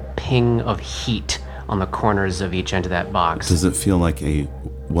tingle ping of heat on the corners of each end of that box. Does it feel like a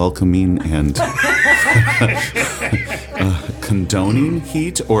welcoming and condoning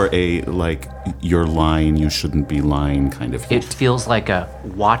heat, or a like you're lying, you shouldn't be lying kind of heat? It feels like a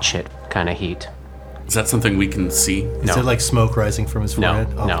watch it kind of heat. Is that something we can see? Is it like smoke rising from his No,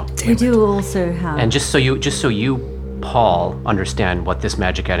 forehead? no. We do also have. And just so you, Paul, understand what this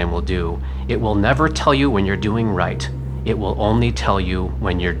magic item will do, it will never tell you when you're doing right. It will only tell you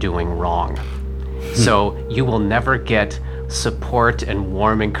when you're doing wrong. So you will never get support and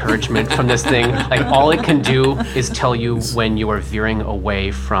warm encouragement from this thing. Like, all it can do is tell you when you are veering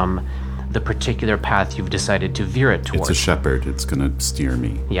away from the particular path you've decided to veer it towards. It's a shepherd. It's gonna steer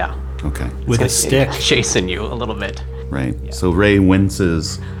me. Yeah. Okay. With a stick. Chasing you a little bit. Right. So Ray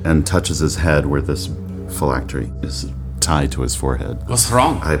winces and touches his head where this phylactery is tied to his forehead. What's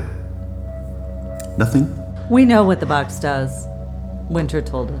wrong? Nothing. We know what the box does. Winter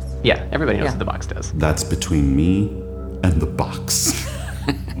told us. Yeah, everybody knows Yeah. what the box does. That's between me and the box.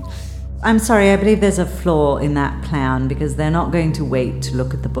 I'm sorry, I believe there's a flaw in that plan because they're not going to wait to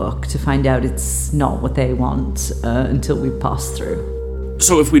look at the book to find out it's not what they want until we pass through.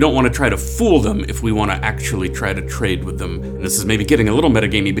 So if we don't want to try to fool them, if we want to actually try to trade with them, and this is maybe getting a little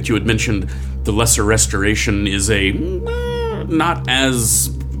metagamey, but you had mentioned the Lesser Restoration is a not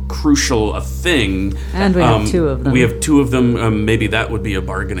as crucial a thing. And we have two of them. We have two of them. Maybe that would be a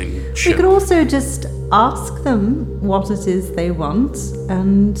bargaining We chip. could also just ask them what it is they want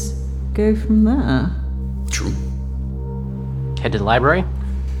and go from there. True. Head to the library.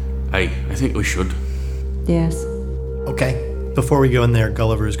 I think we should. Yes. Okay. Before we go in there,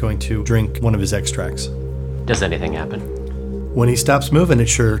 Gulliver is going to drink one of his extracts. Does anything happen? When he stops moving, it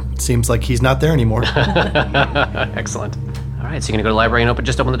sure seems like he's not there anymore. Excellent. All right, so you're gonna go to the library and open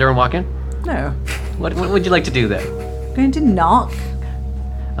the door and walk in? No. What would you like to do then? Going to knock.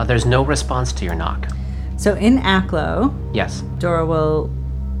 There's no response to your knock. So in Aklo, Yes. Dora will.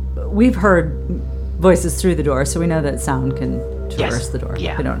 We've heard voices through the door, so we know that sound can traverse the door.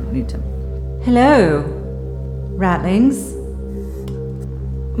 Yeah. We don't need to. Hello, Ratlings.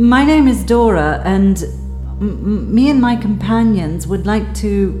 My name is Dora, and me and my companions would like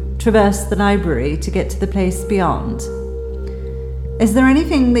to traverse the library to get to the place beyond. Is there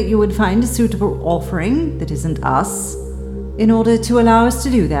anything that you would find a suitable offering that isn't us in order to allow us to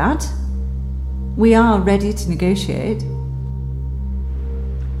do that? We are ready to negotiate.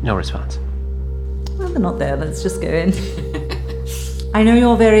 No response. Well, they're not there. Let's just go in. I know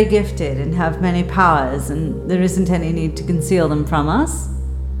you're very gifted and have many powers, and there isn't any need to conceal them from us.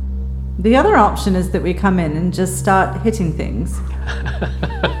 The other option is that we come in and just start hitting things.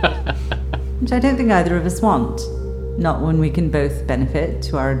 Which I don't think either of us want. Not when we can both benefit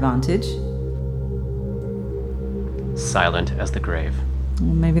to our advantage. Silent as the grave.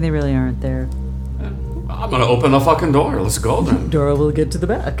 Well, maybe they really aren't there. I'm gonna open the fucking door. Let's go then. Dora will get to the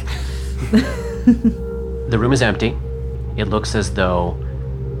back. The room is empty. It looks as though,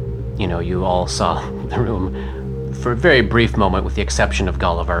 you all saw the room for a very brief moment, with the exception of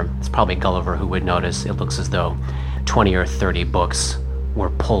Gulliver. It's probably Gulliver who would notice. It looks as though 20 or 30 books were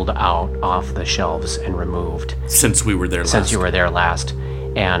pulled out off the shelves and removed Since we were there last. since you were there last.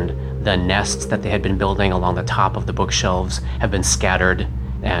 And the nests that they had been building along the top of the bookshelves have been scattered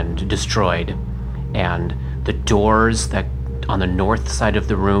and destroyed. And the doors that on the north side of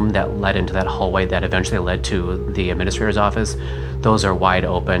the room that led into that hallway that eventually led to the administrator's office, those are wide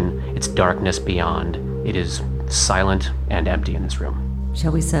open. It's darkness beyond. It is silent and empty in this room.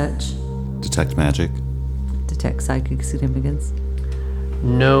 Shall we search? Detect magic. Detect psychic significance?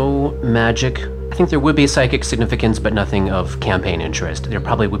 No magic. I think there would be psychic significance, but nothing of campaign interest. There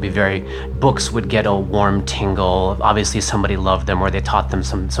probably would be books would get a warm tingle. Obviously somebody loved them or they taught them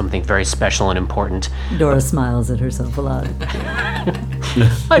something very special and important. Dora smiles at herself a lot.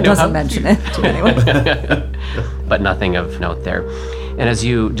 I know Doesn't mention it to anyone. but nothing of note there. And as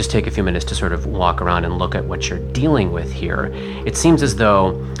you just take a few minutes to sort of walk around and look at what you're dealing with here, it seems as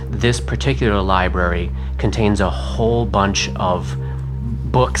though this particular library contains a whole bunch of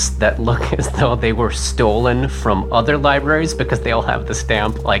books that look as though they were stolen from other libraries because they all have the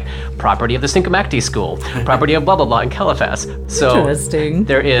stamp like property of the Syncomacti School, property of blah blah blah in Caliphas. So Interesting.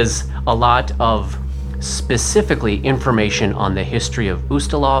 there is a lot of specifically information on the history of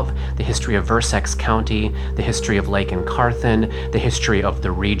Ustalov, the history of Versex County, the history of Lake and Carthen, the history of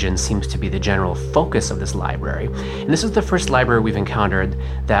the region seems to be the general focus of this library. And this is the first library we've encountered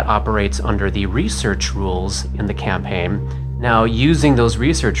that operates under the research rules in the campaign. Now, using those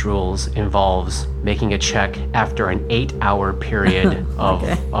research rules involves making a check after an 8-hour period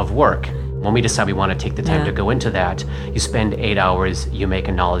of work. When we decide we want to take the time to go into that, you spend 8 hours, you make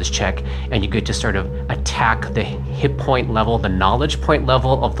a knowledge check, and you get to sort of attack the hit point level, the knowledge point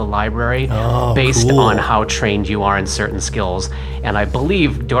level of the library based on how trained you are in certain skills. And I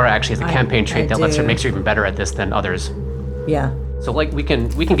believe Dora actually has a campaign trait that makes her even better at this than others. Yeah. So like we can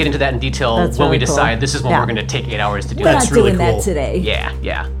get into that in detail That's when we really cool. decide this is when Yeah. we're going to take 8 hours to do We're that. not really doing cool. that today.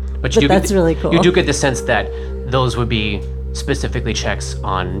 Yeah. But that's really cool. You do get the sense that those would be specifically checks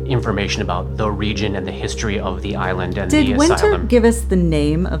on information about the region and the history of the island and Did the Winter asylum. give us the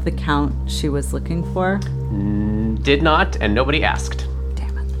name of the count she was looking for? Did not, and nobody asked.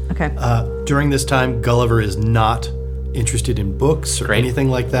 Damn it. Okay. During this time, Gulliver is not interested in books or Great. anything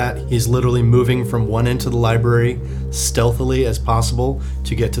like that. He's literally moving from one end to the library stealthily as possible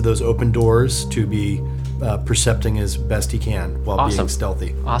to get to those open doors to be percepting as best he can while Awesome. being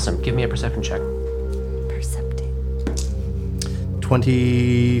stealthy. Awesome. Give me a perception check. Percepting.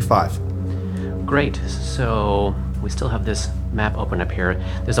 25. Great. So we still have this map open up here.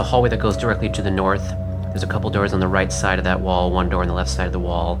 There's a hallway that goes directly to the north. There's a couple doors on the right side of that wall, one door on the left side of the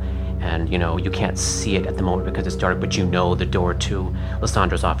wall. And, you can't see it at the moment because it's dark, but the door to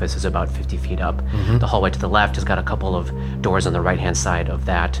Lysandra's office is about 50 feet up. The hallway to the left has got a couple of doors on the right-hand side of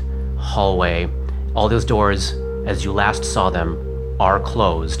that hallway. All those doors, as you last saw them, are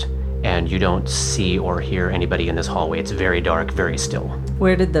closed, and you don't see or hear anybody in this hallway. It's very dark, very still.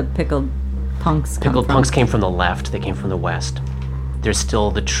 Where did the pickled punks come Pickled from? punks came from the left, they came from the west. There's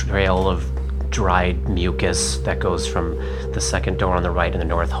still the trail of dried mucus that goes from the second door on the right in the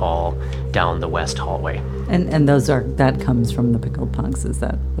north hall down the west hallway. And that comes from the pickled punks. Is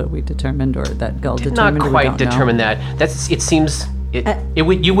that what we determined, or that Gull Did determined? not or we quite don't know? determine that.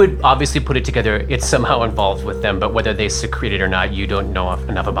 You would obviously put it together. It's somehow involved with them, but whether they secrete it or not, you don't know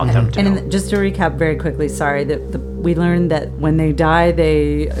enough about them to know. And just to recap very quickly, sorry, we learned that when they die,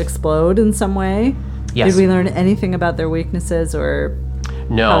 they explode in some way. Yes. Did we learn anything about their weaknesses or?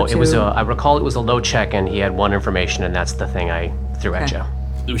 No, how it was to- I recall it was a low check, and he had one information, and that's the thing I threw at Okay.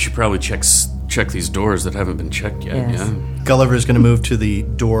 you. We should probably check these doors that haven't been checked yet. Yes. Yeah. Gulliver's going to move to the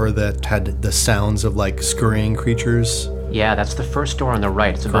door that had the sounds of like scurrying creatures. Yeah, that's the first door on the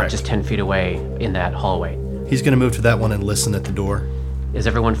right. It's about Correct. just 10 feet away in that hallway. He's going to move to that one and listen at the door. Is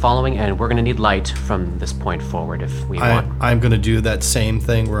everyone following? And we're going to need light from this point forward if we want. I'm going to do that same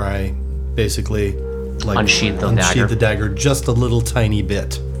thing where I basically like Unsheath the dagger. the dagger just a little tiny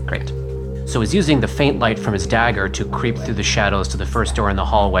bit. Great. So he's using the faint light from his dagger to creep through the shadows to the first door in the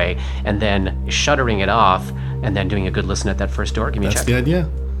hallway, and then shuttering it off, and then doing a good listen at that first door. Give me a That's check. the idea.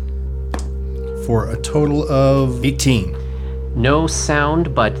 For a total of 18. No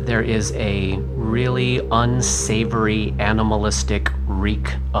sound, but there is a really unsavory, animalistic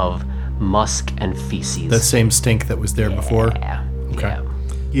reek of musk and feces. That same stink that was there before. Yeah. Okay. Yeah.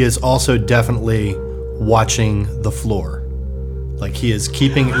 He is also definitely watching the floor. Like he is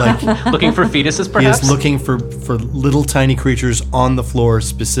keeping like Looking for fetuses, he perhaps? is looking for little tiny creatures on the floor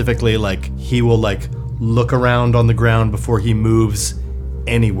specifically. Like he will like look around on the ground before he moves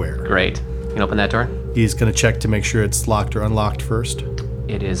anywhere. Great. You can open that door? He's going to check to make sure it's locked or unlocked first.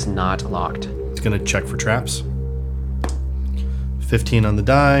 It is not locked. He's going to check for traps. 15 on the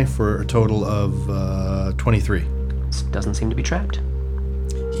die for a total of 23. It doesn't seem to be trapped.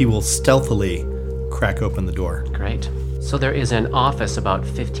 He will stealthily crack open the door. Great. So there is an office about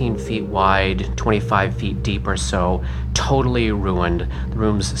 15 feet wide, 25 feet deep or so, totally ruined. The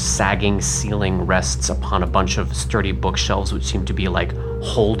room's sagging ceiling rests upon a bunch of sturdy bookshelves, which seem to be like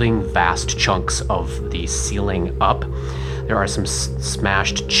holding vast chunks of the ceiling up. There are some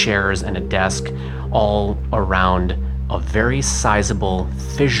smashed chairs and a desk all around a very sizable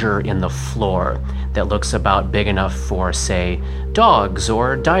fissure in the floor that looks about big enough for, say, dogs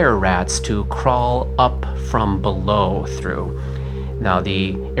or dire rats to crawl up from below through. Now,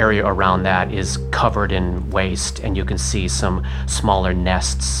 the area around that is covered in waste, and you can see some smaller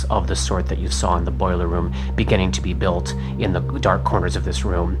nests of the sort that you saw in the boiler room beginning to be built in the dark corners of this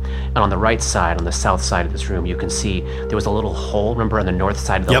room. And on the right side, on the south side of this room, you can see there was a little hole. Remember on the north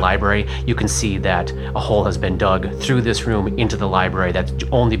side of the library? You can see that a hole has been dug through this room into the library that's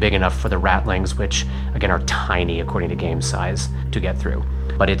only big enough for the ratlings, which, again, are tiny according to game size, to get through.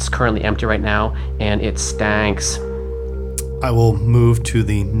 But it's currently empty right now, and it stanks. I will move to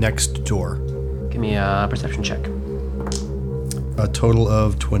the next door. Give me a perception check. A total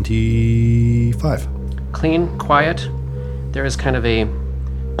of 25. Clean, quiet. There is kind of a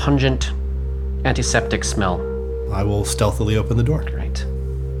pungent antiseptic smell. I will stealthily open the door. Great.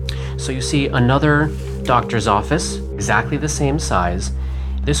 So you see another doctor's office, exactly the same size.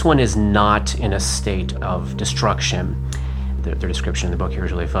 This one is not in a state of destruction. Their description in the book here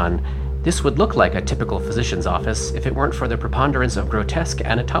is really fun. This would look like a typical physician's office if it weren't for the preponderance of grotesque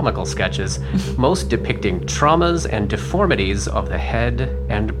anatomical sketches, most depicting traumas and deformities of the head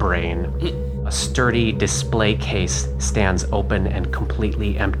and brain. A sturdy display case stands open and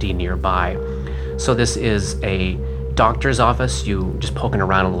completely empty nearby. So this is a doctor's office. You just poking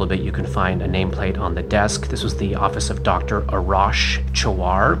around a little bit, you can find a nameplate on the desk. This was the office of Dr. Arash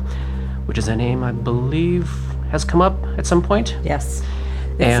Chawar, which is a name I believe has come up at some point. Yes.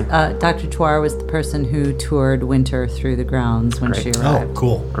 And Dr. Chawar was the person who toured Winter through the grounds when she arrived. Oh,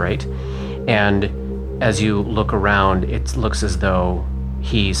 cool. Great. And as you look around, it looks as though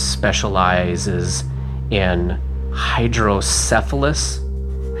he specializes in hydrocephalus,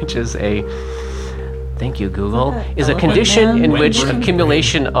 which is a, thank you, Google, is a condition in which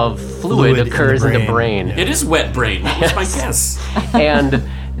accumulation of fluid occurs in the brain. It is wet brain. That's my guess. And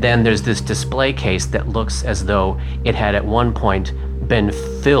then there's this display case that looks as though it had at one point been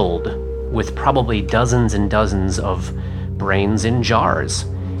filled with probably dozens and dozens of brains in jars.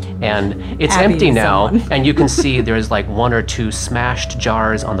 And it's Abby, empty now, someone. and you can see there's like one or two smashed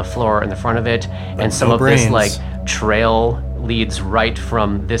jars on the floor in the front of it, and some no of brains. this like trail leads right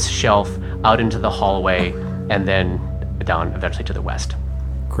from this shelf out into the hallway and then down eventually to the west.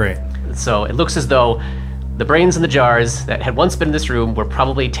 Great. So it looks as though the brains in the jars that had once been in this room were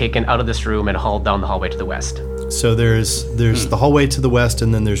probably taken out of this room and hauled down the hallway to the west. So there's the hallway to the west,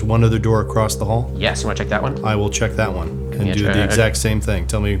 and then there's one other door across the hall. Yes, you want to check that one? I will check that one me and a do try. the exact same thing.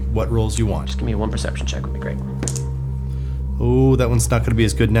 Tell me what rolls you want. Just give me one perception check would be great. Oh, that one's not going to be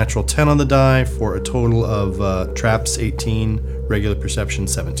as good. Natural 10 on the die for a total of traps 18, regular perception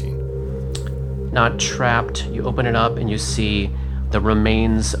 17. Not trapped. You open it up and you see the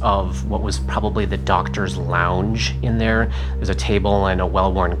remains of what was probably the doctor's lounge in there. There's a table and a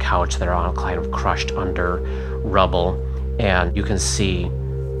well-worn couch that are all kind of crushed under rubble, and you can see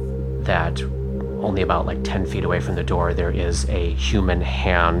that only about like 10 feet away from the door there is a human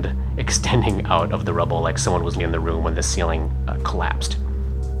hand extending out of the rubble, like someone was in the room when the ceiling collapsed.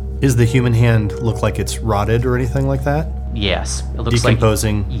 Is the human hand look like it's rotted or anything like that? Yes, it looks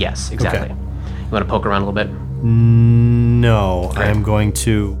Decomposing? like... Yes, exactly. Okay. You want to poke around a little bit? No, I am going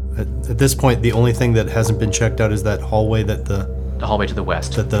to... At this point, the only thing that hasn't been checked out is that hallway that the hallway to the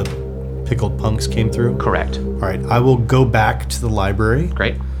west. that the pickled punks came through. Correct. All right, I will go back to the library.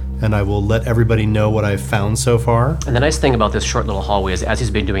 Great. And I will let everybody know what I've found so far. And the nice thing about this short little hallway is as he's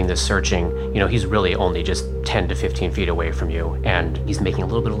been doing this searching, he's really only just 10 to 15 feet away from you, and he's making a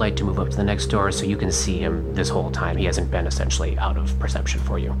little bit of light to move up to the next door so you can see him this whole time. He hasn't been essentially out of perception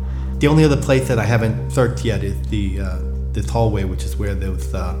for you. The only other place that I haven't searched yet is the this hallway, which is where those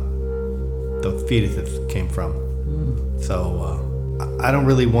fetuses came from. So I don't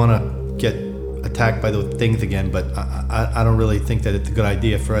really want to get attacked by those things again, but I don't really think that it's a good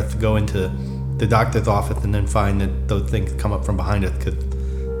idea for us to go into the doctor's office and then find that those things come up from behind us, because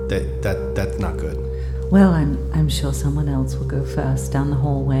that's not good. Well, I'm sure someone else will go first down the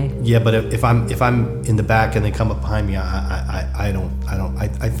hallway. Yeah, but if I'm in the back and they come up behind me,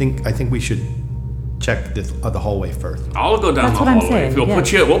 I think we should check this other hallway first. I'll go down That's the what I'm hallway. saying, If you'll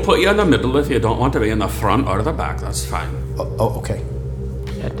yeah. we'll put you in the middle if you don't want to be in the front or the back. That's fine. Oh, okay.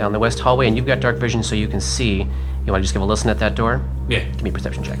 Head down the west hallway, and you've got dark vision so you can see. You want to just give a listen at that door? Yeah. Give me a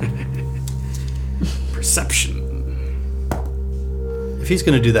perception check. Perception. If he's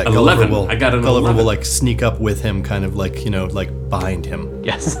going to do that, 11. Gulliver will, I got an Gulliver 11. will like sneak up with him, kind of like, like behind him.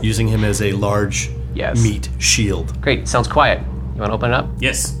 Yes. Using him as a large Yes. meat shield. Great. Sounds quiet. You want to open it up?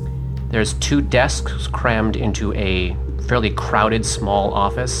 Yes. There's 2 desks crammed into a fairly crowded small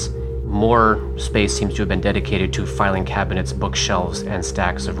office. More space seems to have been dedicated to filing cabinets, bookshelves, and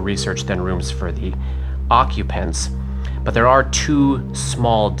stacks of research than rooms for the occupants. But there are 2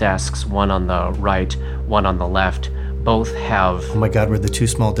 small desks, one on the right, one on the left, Both have Oh my God, were the two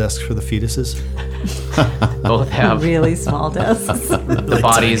small desks for the fetuses? both have Really small desks. the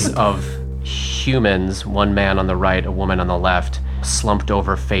bodies of humans, one man on the right, a woman on the left, slumped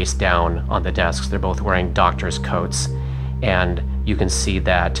over face down on the desks. They're both wearing doctor's coats, and you can see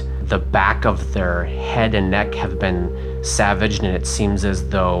that the back of their head and neck have been savaged, and it seems as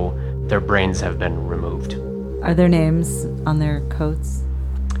though their brains have been removed. Are there names on their coats?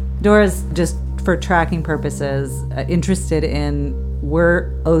 Dora's, just for tracking purposes, interested in,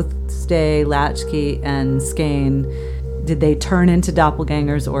 were Oathstay, Latchkey, and Skane, did they turn into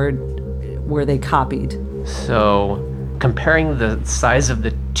doppelgangers or were they copied? So, comparing the size of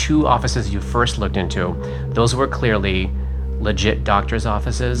the two offices you first looked into, those were clearly legit doctors'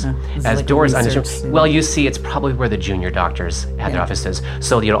 offices. This is As like a Dora's research understanding, student. well, you see, it's probably where the junior doctors had their offices.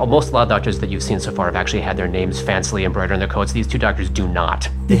 So, most a lot of doctors that you've seen so far have actually had their names fancily embroidered on their coats. These two doctors do not.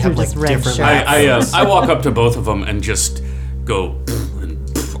 They have like just red different. shirts. I walk up to both of them and just go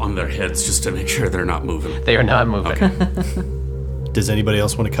on their heads just to make sure they're not moving. They are not moving. Does anybody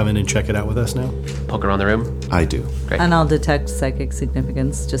else want to come in and check it out with us now? Poke around the room. I do. And I'll detect psychic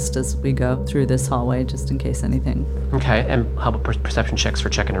significance just as we go through this hallway, just in case anything. Okay, and how about perception checks for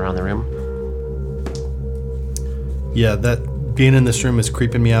checking around the room? Yeah, that being in this room is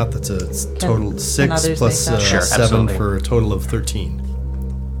creeping me out. That's a total 6 others plus make that? Sure, 7 absolutely. for a total of 13.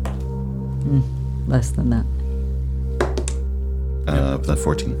 Less than that. That's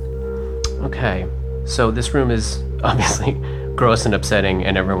 14. Okay, so this room is obviously gross and upsetting,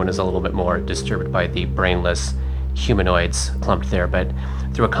 and everyone is a little bit more disturbed by the brainless humanoids clumped there, but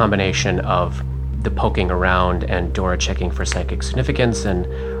through a combination of the poking around and Dora checking for psychic significance and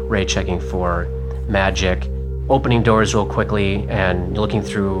Ray checking for magic, opening doors real quickly and looking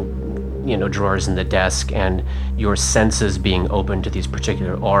through, drawers in the desk, and your senses being open to these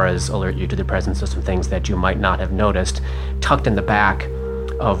particular auras alert you to the presence of some things that you might not have noticed. Tucked in the back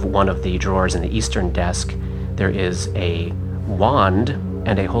of one of the drawers in the eastern desk, there is a wand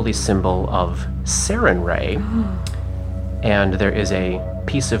and a holy symbol of Sarenrae, and there is a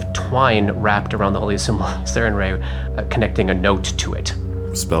piece of twine wrapped around the holy symbol of Sarenrae, connecting a note to it.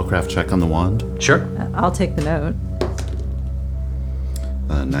 Spellcraft check on the wand. Sure. I'll take the note.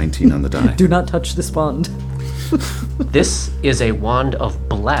 19 on the die. Do not touch this wand. This is a wand of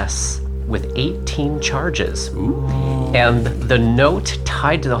bless with 18 charges. And the note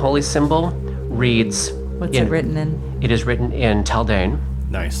tied to the holy symbol reads... What's it written in? It is written in Taldane,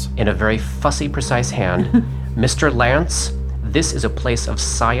 Nice. in a very fussy, precise hand. Mr. Lance, this is a place of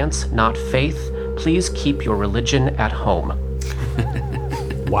science, not faith. Please keep your religion at home.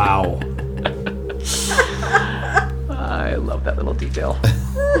 Wow. I love that little detail.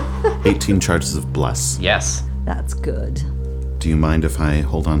 18 charges of bless. Yes. That's good. Do you mind if I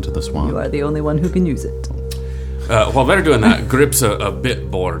hold on to this wand? You are the only one who can use it. While they're doing that, Grip's a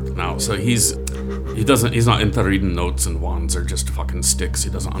bit bored now, so he's not into reading notes, and wands are just fucking sticks he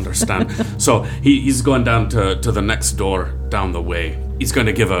doesn't understand. So he's going down to the next door down the way. He's going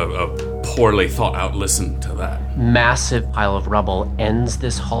to give a poorly thought out listen to that. Massive pile of rubble ends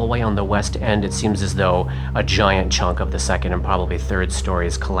this hallway on the west end. It seems as though a giant chunk of the second and probably third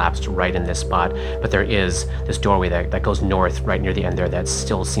stories collapsed right in this spot. But there is this doorway that goes north right near the end there that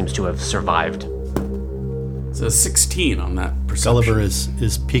still seems to have survived. It's a 16 on that perception. Gulliver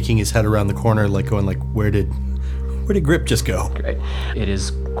is peeking his head around the corner, like going like, where did Grip just go? Great. It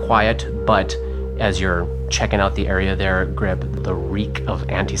is quiet, but as you're checking out the area there, Grip, the reek of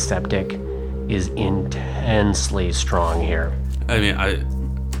antiseptic is intensely strong here. I mean,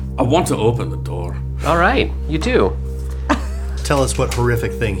 I want to open the door. All right, you do. Tell us what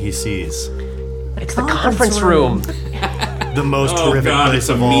horrific thing he sees. It's the conference room. The most Oh, horrific God, place it's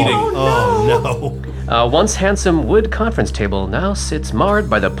a of all. meeting. Oh no. Once handsome wood conference table now sits marred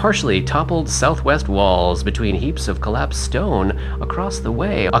by the partially toppled southwest walls between heaps of collapsed stone across the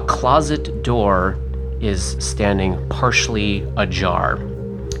way. A closet door is standing partially ajar.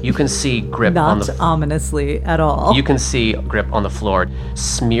 You can see Grip on Not the ominously at all. You can see Grip on the floor,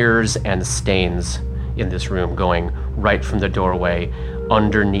 smears and stains in this room going right from the doorway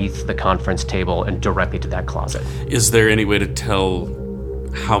underneath the conference table and directly to that closet. Is there any way to tell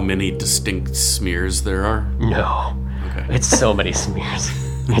how many distinct smears there are? No. Okay. It's so many smears.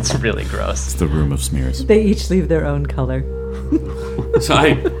 It's really gross. It's the room of smears. They each leave their own color. So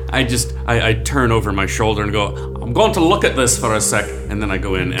I turn over my shoulder and go, I'm going to look at this for a sec, and then I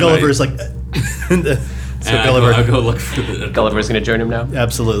go in. And Gulliver's like. So Gulliver, I go look for the. Gulliver's going to join him now?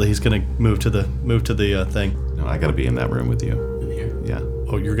 absolutely, he's gonna move to the thing. No, I gotta be in that room with you. Yeah.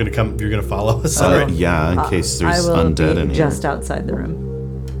 Oh, you're gonna come. You're gonna follow us. Yeah, in case there's I will undead be in here. just outside the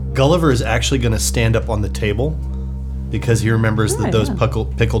room. Gulliver is actually gonna stand up on the table because he remembers that those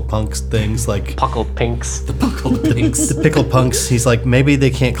pickled punks things like Puckled pinks. The buckled pinks. the pickled punks. He's like, maybe they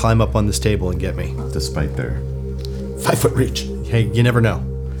can't climb up on this table and get me. Despite their 5-foot reach. Hey, you never know.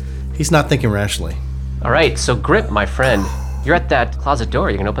 He's not thinking rationally. All right, so Grip, my friend, you're at that closet door.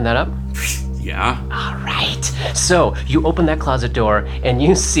 You can open that up? Yeah. All right. So you open that closet door and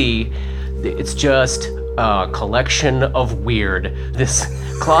you see it's just a collection of weird. This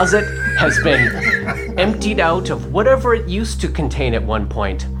closet has been emptied out of whatever it used to contain at one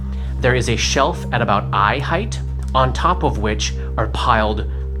point. There is a shelf at about eye height, on top of which are piled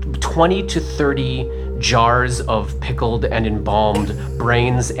 20 to 30 jars of pickled and embalmed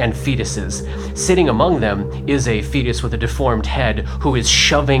brains and fetuses. Sitting among them is a fetus with a deformed head who is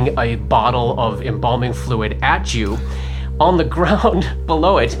shoving a bottle of embalming fluid at you. On the ground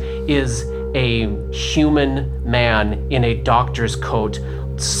below it is a human man in a doctor's coat,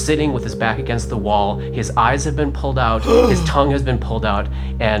 sitting with his back against the wall. His eyes have been pulled out, his tongue has been pulled out,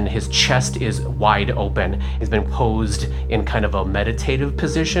 and his chest is wide open. He's been posed in kind of a meditative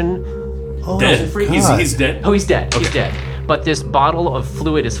position. Oh, Dead. God. He's dead. Oh, he's dead. He's dead. But this bottle of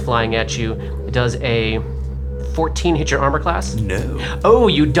fluid is flying at you. It does a 14 hit your armor class? No. Oh,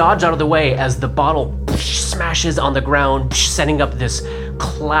 you dodge out of the way as the bottle smashes on the ground, setting up this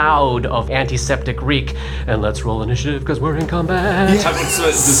cloud of antiseptic reek. And let's roll initiative because we're in combat.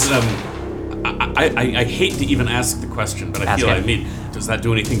 I hate to even ask the question, but I Ask feel it. I mean, does that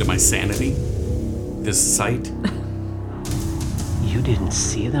do anything to my sanity? This sight? You didn't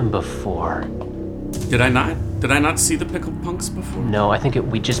see them before. Did I not? Did I not see the pickled punks before? No, I think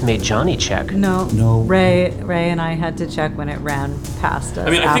we just made Johnny check. No. Ray and I had to check when it ran past us. I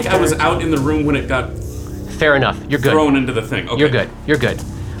mean, I think I was out in the room when it got Fair enough. You're good. thrown into the thing. Okay. You're good. You're good.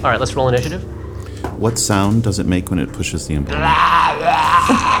 All right, let's roll initiative. What sound does it make when it pushes the embalming?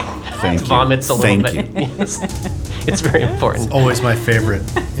 Thank you. Vomits a little Thank bit. you. Yes. It's very important. Always my favorite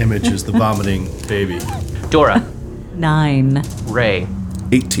image is the vomiting baby. Dora, 9. Ray,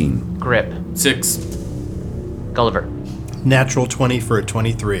 18. Grip, 6. Gulliver. Natural 20 for a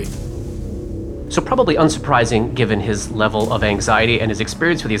 23. So probably unsurprising given his level of anxiety and his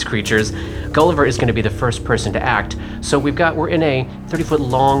experience with these creatures, Gulliver is going to be the first person to act. So we're in a 30-foot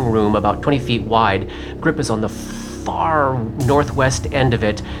long room, about 20 feet wide. Grip is on the far northwest end of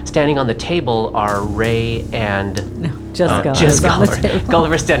it. Standing on the table are Ray and Just just on the Gulliver. table.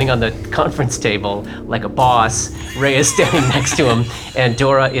 Gulliver's standing on the conference table like a boss. Ray is standing next to him, and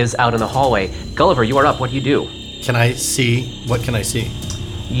Dora is out in the hallway. Gulliver, you are up. What do you do? Can I see? What can I see?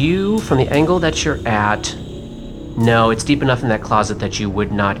 You, from the angle that you're at, no, it's deep enough in that closet that you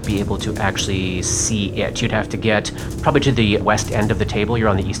would not be able to actually see it. You'd have to get probably to the west end of the table. You're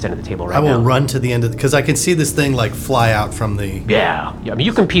on the east end of the table right I will now. run to the end of because I can see this thing like fly out from the. Yeah. I mean,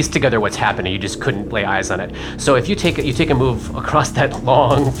 you can piece together what's happening. You just couldn't lay eyes on it. So if you take a move across that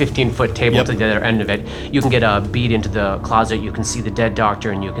long 15-foot table Yep. to the other end of it, you can get a bead into the closet. You can see the dead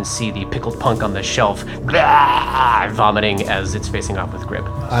doctor, and you can see the pickled punk on the shelf, vomiting as it's facing off with Grip.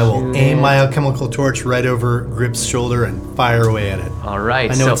 I will aim my alchemical torch right over Grip's shoulder and fire away at it. All right.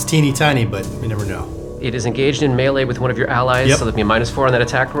 I know so it's teeny tiny, but you never know. it is engaged in melee with one of your allies. Yep. So there'll be a -4 on that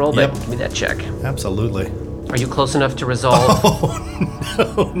attack roll. But Yep. give me that check. Absolutely. Are you close enough to resolve? Oh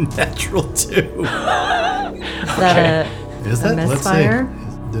no, natural 2. Is that Is a that? Let's misfire?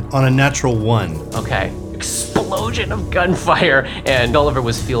 see. On a natural 1. Okay. Explosion of gunfire, and Gulliver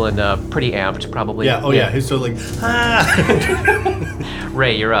was feeling pretty amped, probably. Yeah. Oh yeah. He's so like, ah.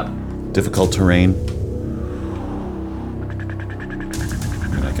 Ray, you're up. Difficult terrain.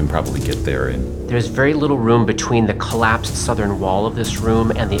 I can probably get there in. There's very little room between the collapsed southern wall of this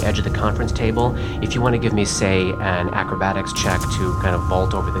room and the edge of the conference table. If you want to give me, say, an acrobatics check to kind of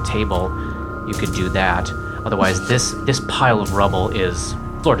vault over the table, you could do that. Otherwise, this pile of rubble is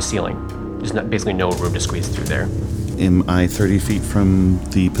floor to ceiling. There's basically no room to squeeze through there. Am I 30 feet from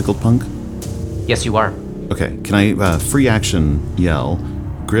the pickled punk? Yes, you are. Okay, can I free action yell?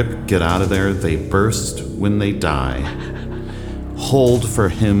 Grip, get out of there. They burst when they die. Hold for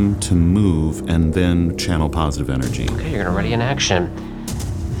him to move and then channel positive energy. Okay, you're gonna ready in action.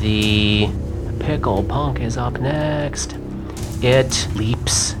 The pickle punk is up next. It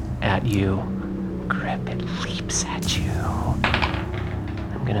leaps at you. Grip, it leaps at you.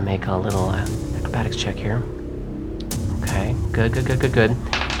 I'm gonna make a little acrobatics check here. Okay, good.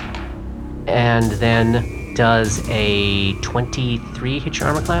 And then does a 23 hit your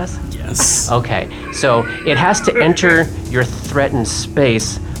armor class? Yes. Okay, so it has to enter your threatened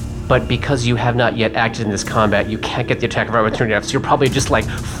space, but because you have not yet acted in this combat, you can't get the attack of opportunity off, so you're probably just like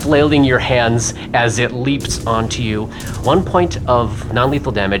flailing your hands as it leaps onto you. 1 point of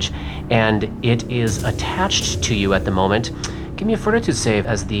non-lethal damage, and it is attached to you at the moment. Give me a fortitude save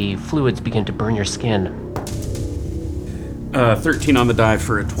as the fluids begin to burn your skin. 13 on the die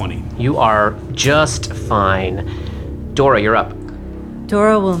for a 20. You are just fine. Dora, you're up.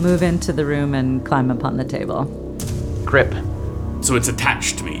 Dora will move into the room and climb up on the table. Grip. So it's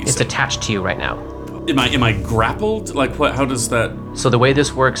attached to me. It's attached to you right now. Am I grappled? Like what? How does that? So the way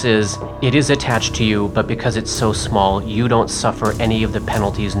this works is, it is attached to you, but because it's so small, you don't suffer any of the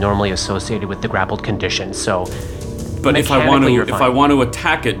penalties normally associated with the grappled condition. So, But if I mechanically, you're fine. want to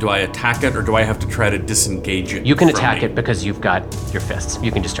attack it, do I attack it or do I have to try to disengage it? You can from attack me? it because you've got your fists.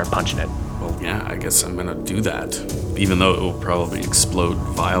 You can just start punching it. Well, yeah, I guess I'm gonna do that. Even though it will probably explode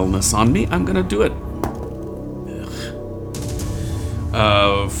vileness on me, I'm gonna do it.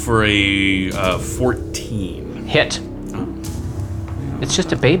 For a 14. Hit. Oh. It's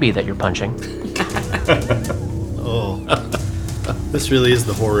just a baby that you're punching. This really is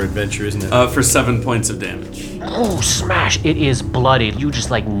the horror adventure, isn't it? For 7 points of damage. Oh, smash! It is bloodied. You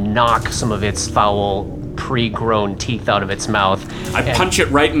just like knock some of its foul, pre-grown teeth out of its mouth. I punch it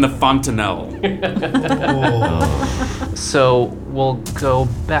right in the fontanelle. So we'll go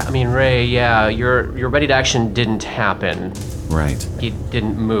back. I mean, Ray, yeah, your ready to action didn't happen. Right. He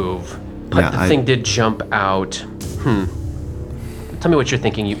didn't move, but Yeah, the thing did jump out. Tell me what you're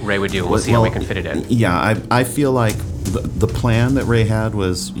thinking Ray would do. We'll see how we can fit it in. Yeah, I feel like the plan that Ray had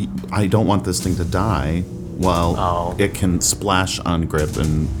was, I don't want this thing to die while it can splash on Grip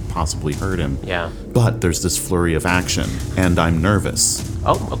and possibly hurt him. Yeah. But there's this flurry of action, and I'm nervous,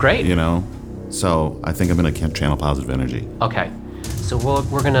 Oh, great. you know? So I think I'm going to channel positive energy. Okay. So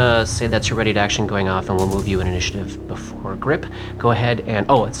we're gonna say that's your ready to action going off, and we'll move you an initiative before Grip. Go ahead and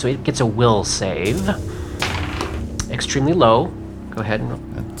so it gets a will save. Extremely low. Go ahead and roll.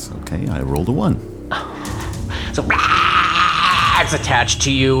 That's okay, I rolled a 1. So it's attached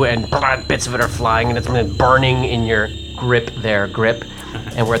to you, and bits of it are flying, and it's burning in your grip there, Grip.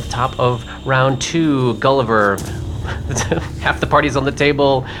 And we're at the top of round 2. Gulliver, half the party's on the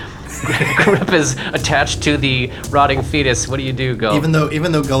table. Grip is attached to the rotting fetus. What do you do, Gull? Even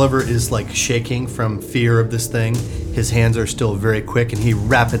though Gulliver is like shaking from fear of this thing, his hands are still very quick, and he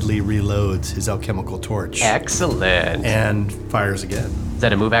rapidly reloads his alchemical torch Excellent. and fires again. Is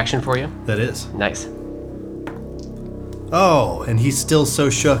that a move action for you? That is. Nice. Oh, and he's still so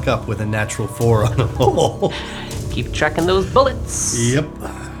shook up with a natural 4 on a roll. Keep tracking those bullets. Yep.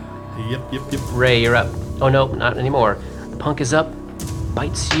 Ray, you're up. Oh no, not anymore. The punk is up.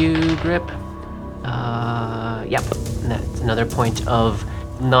 Bites you, Grip. Yep. And that's another point of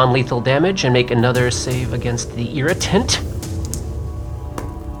non-lethal damage, and make another save against the irritant.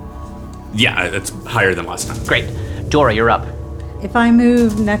 Yeah, it's higher than last time. Great. Dora, you're up. If I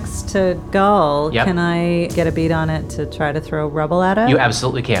move next to Gull, Yep. can I get a beat on it to try to throw rubble at it? You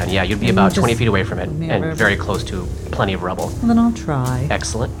absolutely can. Yeah, you'd be And about just 20 feet away from it, near and rubble. very close to plenty of rubble. Well, then I'll try.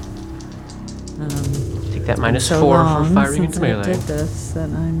 Excellent. Take that minus So 4 long for firing since into I melee. did this,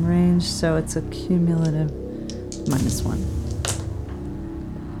 and I'm ranged, so it's a cumulative -1.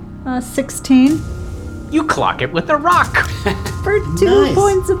 16 You clock it with a rock. for 2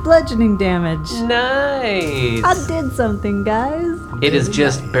 points of bludgeoning damage. Nice. I did something, guys. It is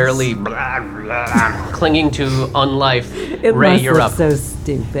just barely clinging to unlife. It Ray, must you're look up. so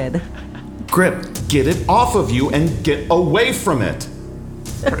stupid. Grip, get it off of you and get away from it.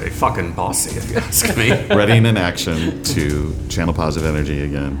 Pretty fucking bossy, if you ask me. Ready in an action to channel positive energy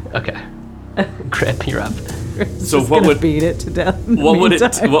again. Okay. Grip, you're up. So Just what gonna would beat it to death? in the what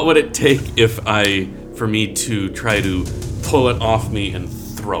would it take for me to try to pull it off me and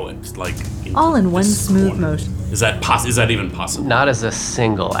throw it like into All in the one smooth storm? motion. Is that even possible? Not as a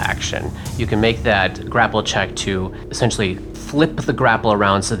single action. You can make that grapple check to essentially flip the grapple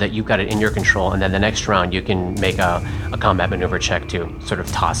around so that you've got it in your control, and then the next round you can make a combat maneuver check to sort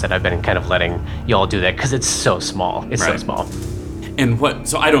of toss it. I've been kind of letting y'all do that because it's so small. It's so Right. small. And what?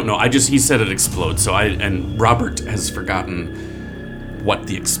 So I don't know. He said it explodes. And Robert has forgotten what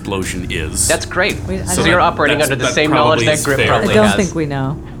the explosion is. That's great. I So don't- you're operating That's- under the that same knowledge probably that is Grip fair. probably I don't has. think we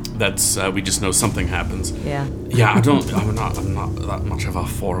know. That's we just know something happens. Yeah. Yeah, I'm not that much of a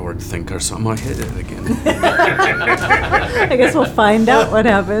forward thinker, so I'm gonna hit it again. I guess we'll find out what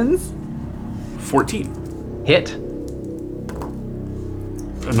happens. 14. Hit.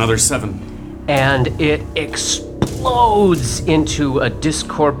 Another 7. And it explodes into a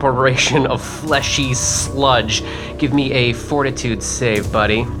discorporation of fleshy sludge. Give me a fortitude save,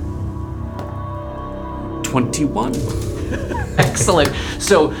 buddy. 21. Excellent.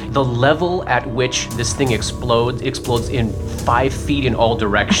 So the level at which this thing explodes in 5 feet in all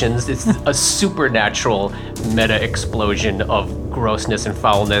directions. It's a supernatural meta explosion of grossness and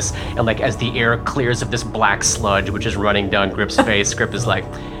foulness. And like as the air clears of this black sludge, which is running down Grip's face, Grip is like,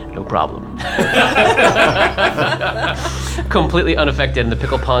 no problem. Completely unaffected, and the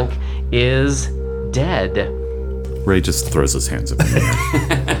pickle punk is dead. Ray just throws his hands up in the air.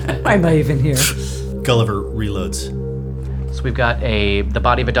 Why am I even here? Gulliver reloads. So we've got the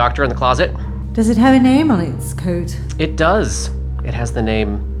body of a doctor in the closet. Does it have a name on its coat? It does. It has the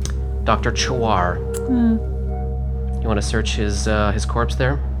name Dr. Chawar. You want to search his corpse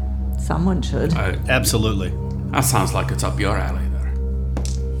there? Someone should. Absolutely. That sounds like it's up your alley there.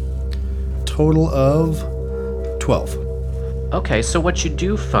 Total of 12. Okay, so what you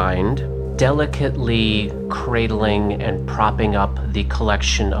do find, delicately cradling and propping up the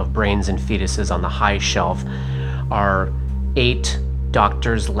collection of brains and fetuses on the high shelf, are 8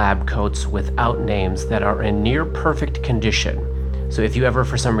 doctors' lab coats without names that are in near perfect condition. So if you ever,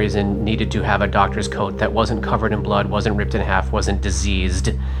 for some reason, needed to have a doctor's coat that wasn't covered in blood, wasn't ripped in half, wasn't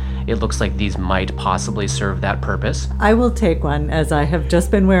diseased, it looks like these might possibly serve that purpose. I will take one, as I have just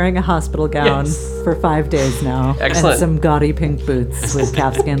been wearing a hospital gown for 5 days now. Excellent. And some gaudy pink boots with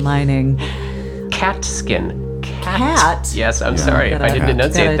calfskin lining. Cat skin. Cat? Yes, I'm sorry. I didn't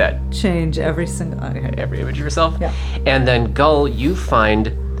enunciate that. Change every single... Okay. Every image of yourself. Yeah. And then, Gull, you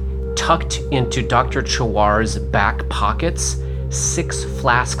find tucked into Dr. Chawar's back pockets 6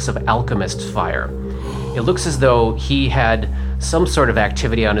 flasks of alchemist's fire. It looks as though he had some sort of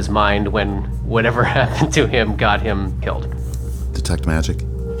activity on his mind when whatever happened to him got him killed. Detect magic?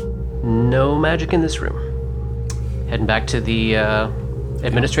 No magic in this room. Heading back to the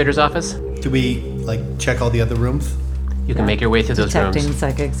administrator's office. Do we, check all the other rooms? You can make your way through those Detecting rooms.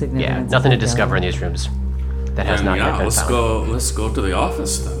 psychic significance. Yeah, nothing to discover in these rooms that has not yet been found. Let's go to the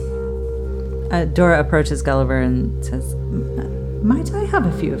office then. Dora approaches Gulliver and says, might I have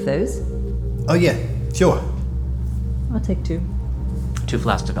a few of those? Oh, yeah, sure. I'll take 2. 2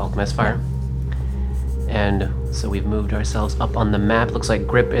 flasks of alchemist fire. And so we've moved ourselves up on the map. Looks like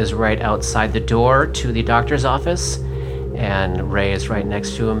Grip is right outside the door to the doctor's office. And Ray is right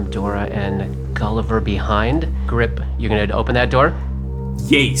next to him, Dora and Gulliver behind. Grip, you're going to open that door?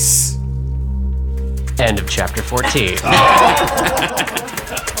 Yes. End of chapter 14.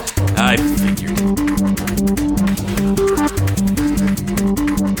 I figured.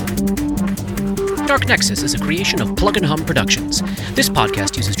 Dark Nexus is a creation of Plug and Hum Productions. This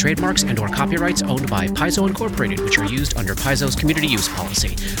podcast uses trademarks and/or copyrights owned by Paizo Incorporated, which are used under Paizo's community use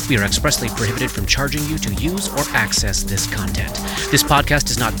policy. We are expressly prohibited from charging you to use or access this content. This podcast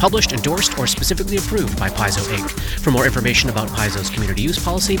is not published, endorsed, or specifically approved by Paizo Inc. For more information about Paizo's community use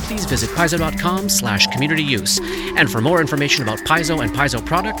policy, please visit paizo.com/communityuse. And for more information about Paizo and Paizo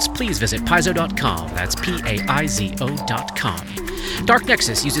products, please visit paizo.com. That's PAIZO.com. Dark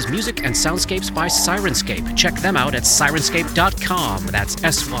Nexus uses music and soundscapes by Sirenscape. Check them out at sirenscape.com. That's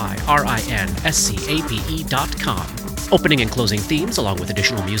SYRINSCAPE.com. Opening and closing themes, along with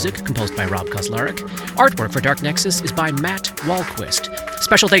additional music, composed by Rob Kozlarek. Artwork for Dark Nexus is by Matt Walquist.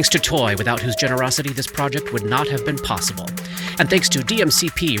 Special thanks to Toy, without whose generosity this project would not have been possible. And thanks to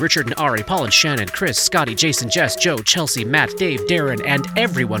DMCP, Richard and Ari, Paul and Shannon, Chris, Scotty, Jason, Jess, Joe, Chelsea, Matt, Dave, Darren, and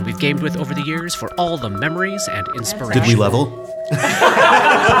everyone we've gamed with over the years for all the memories and inspiration. Did we level?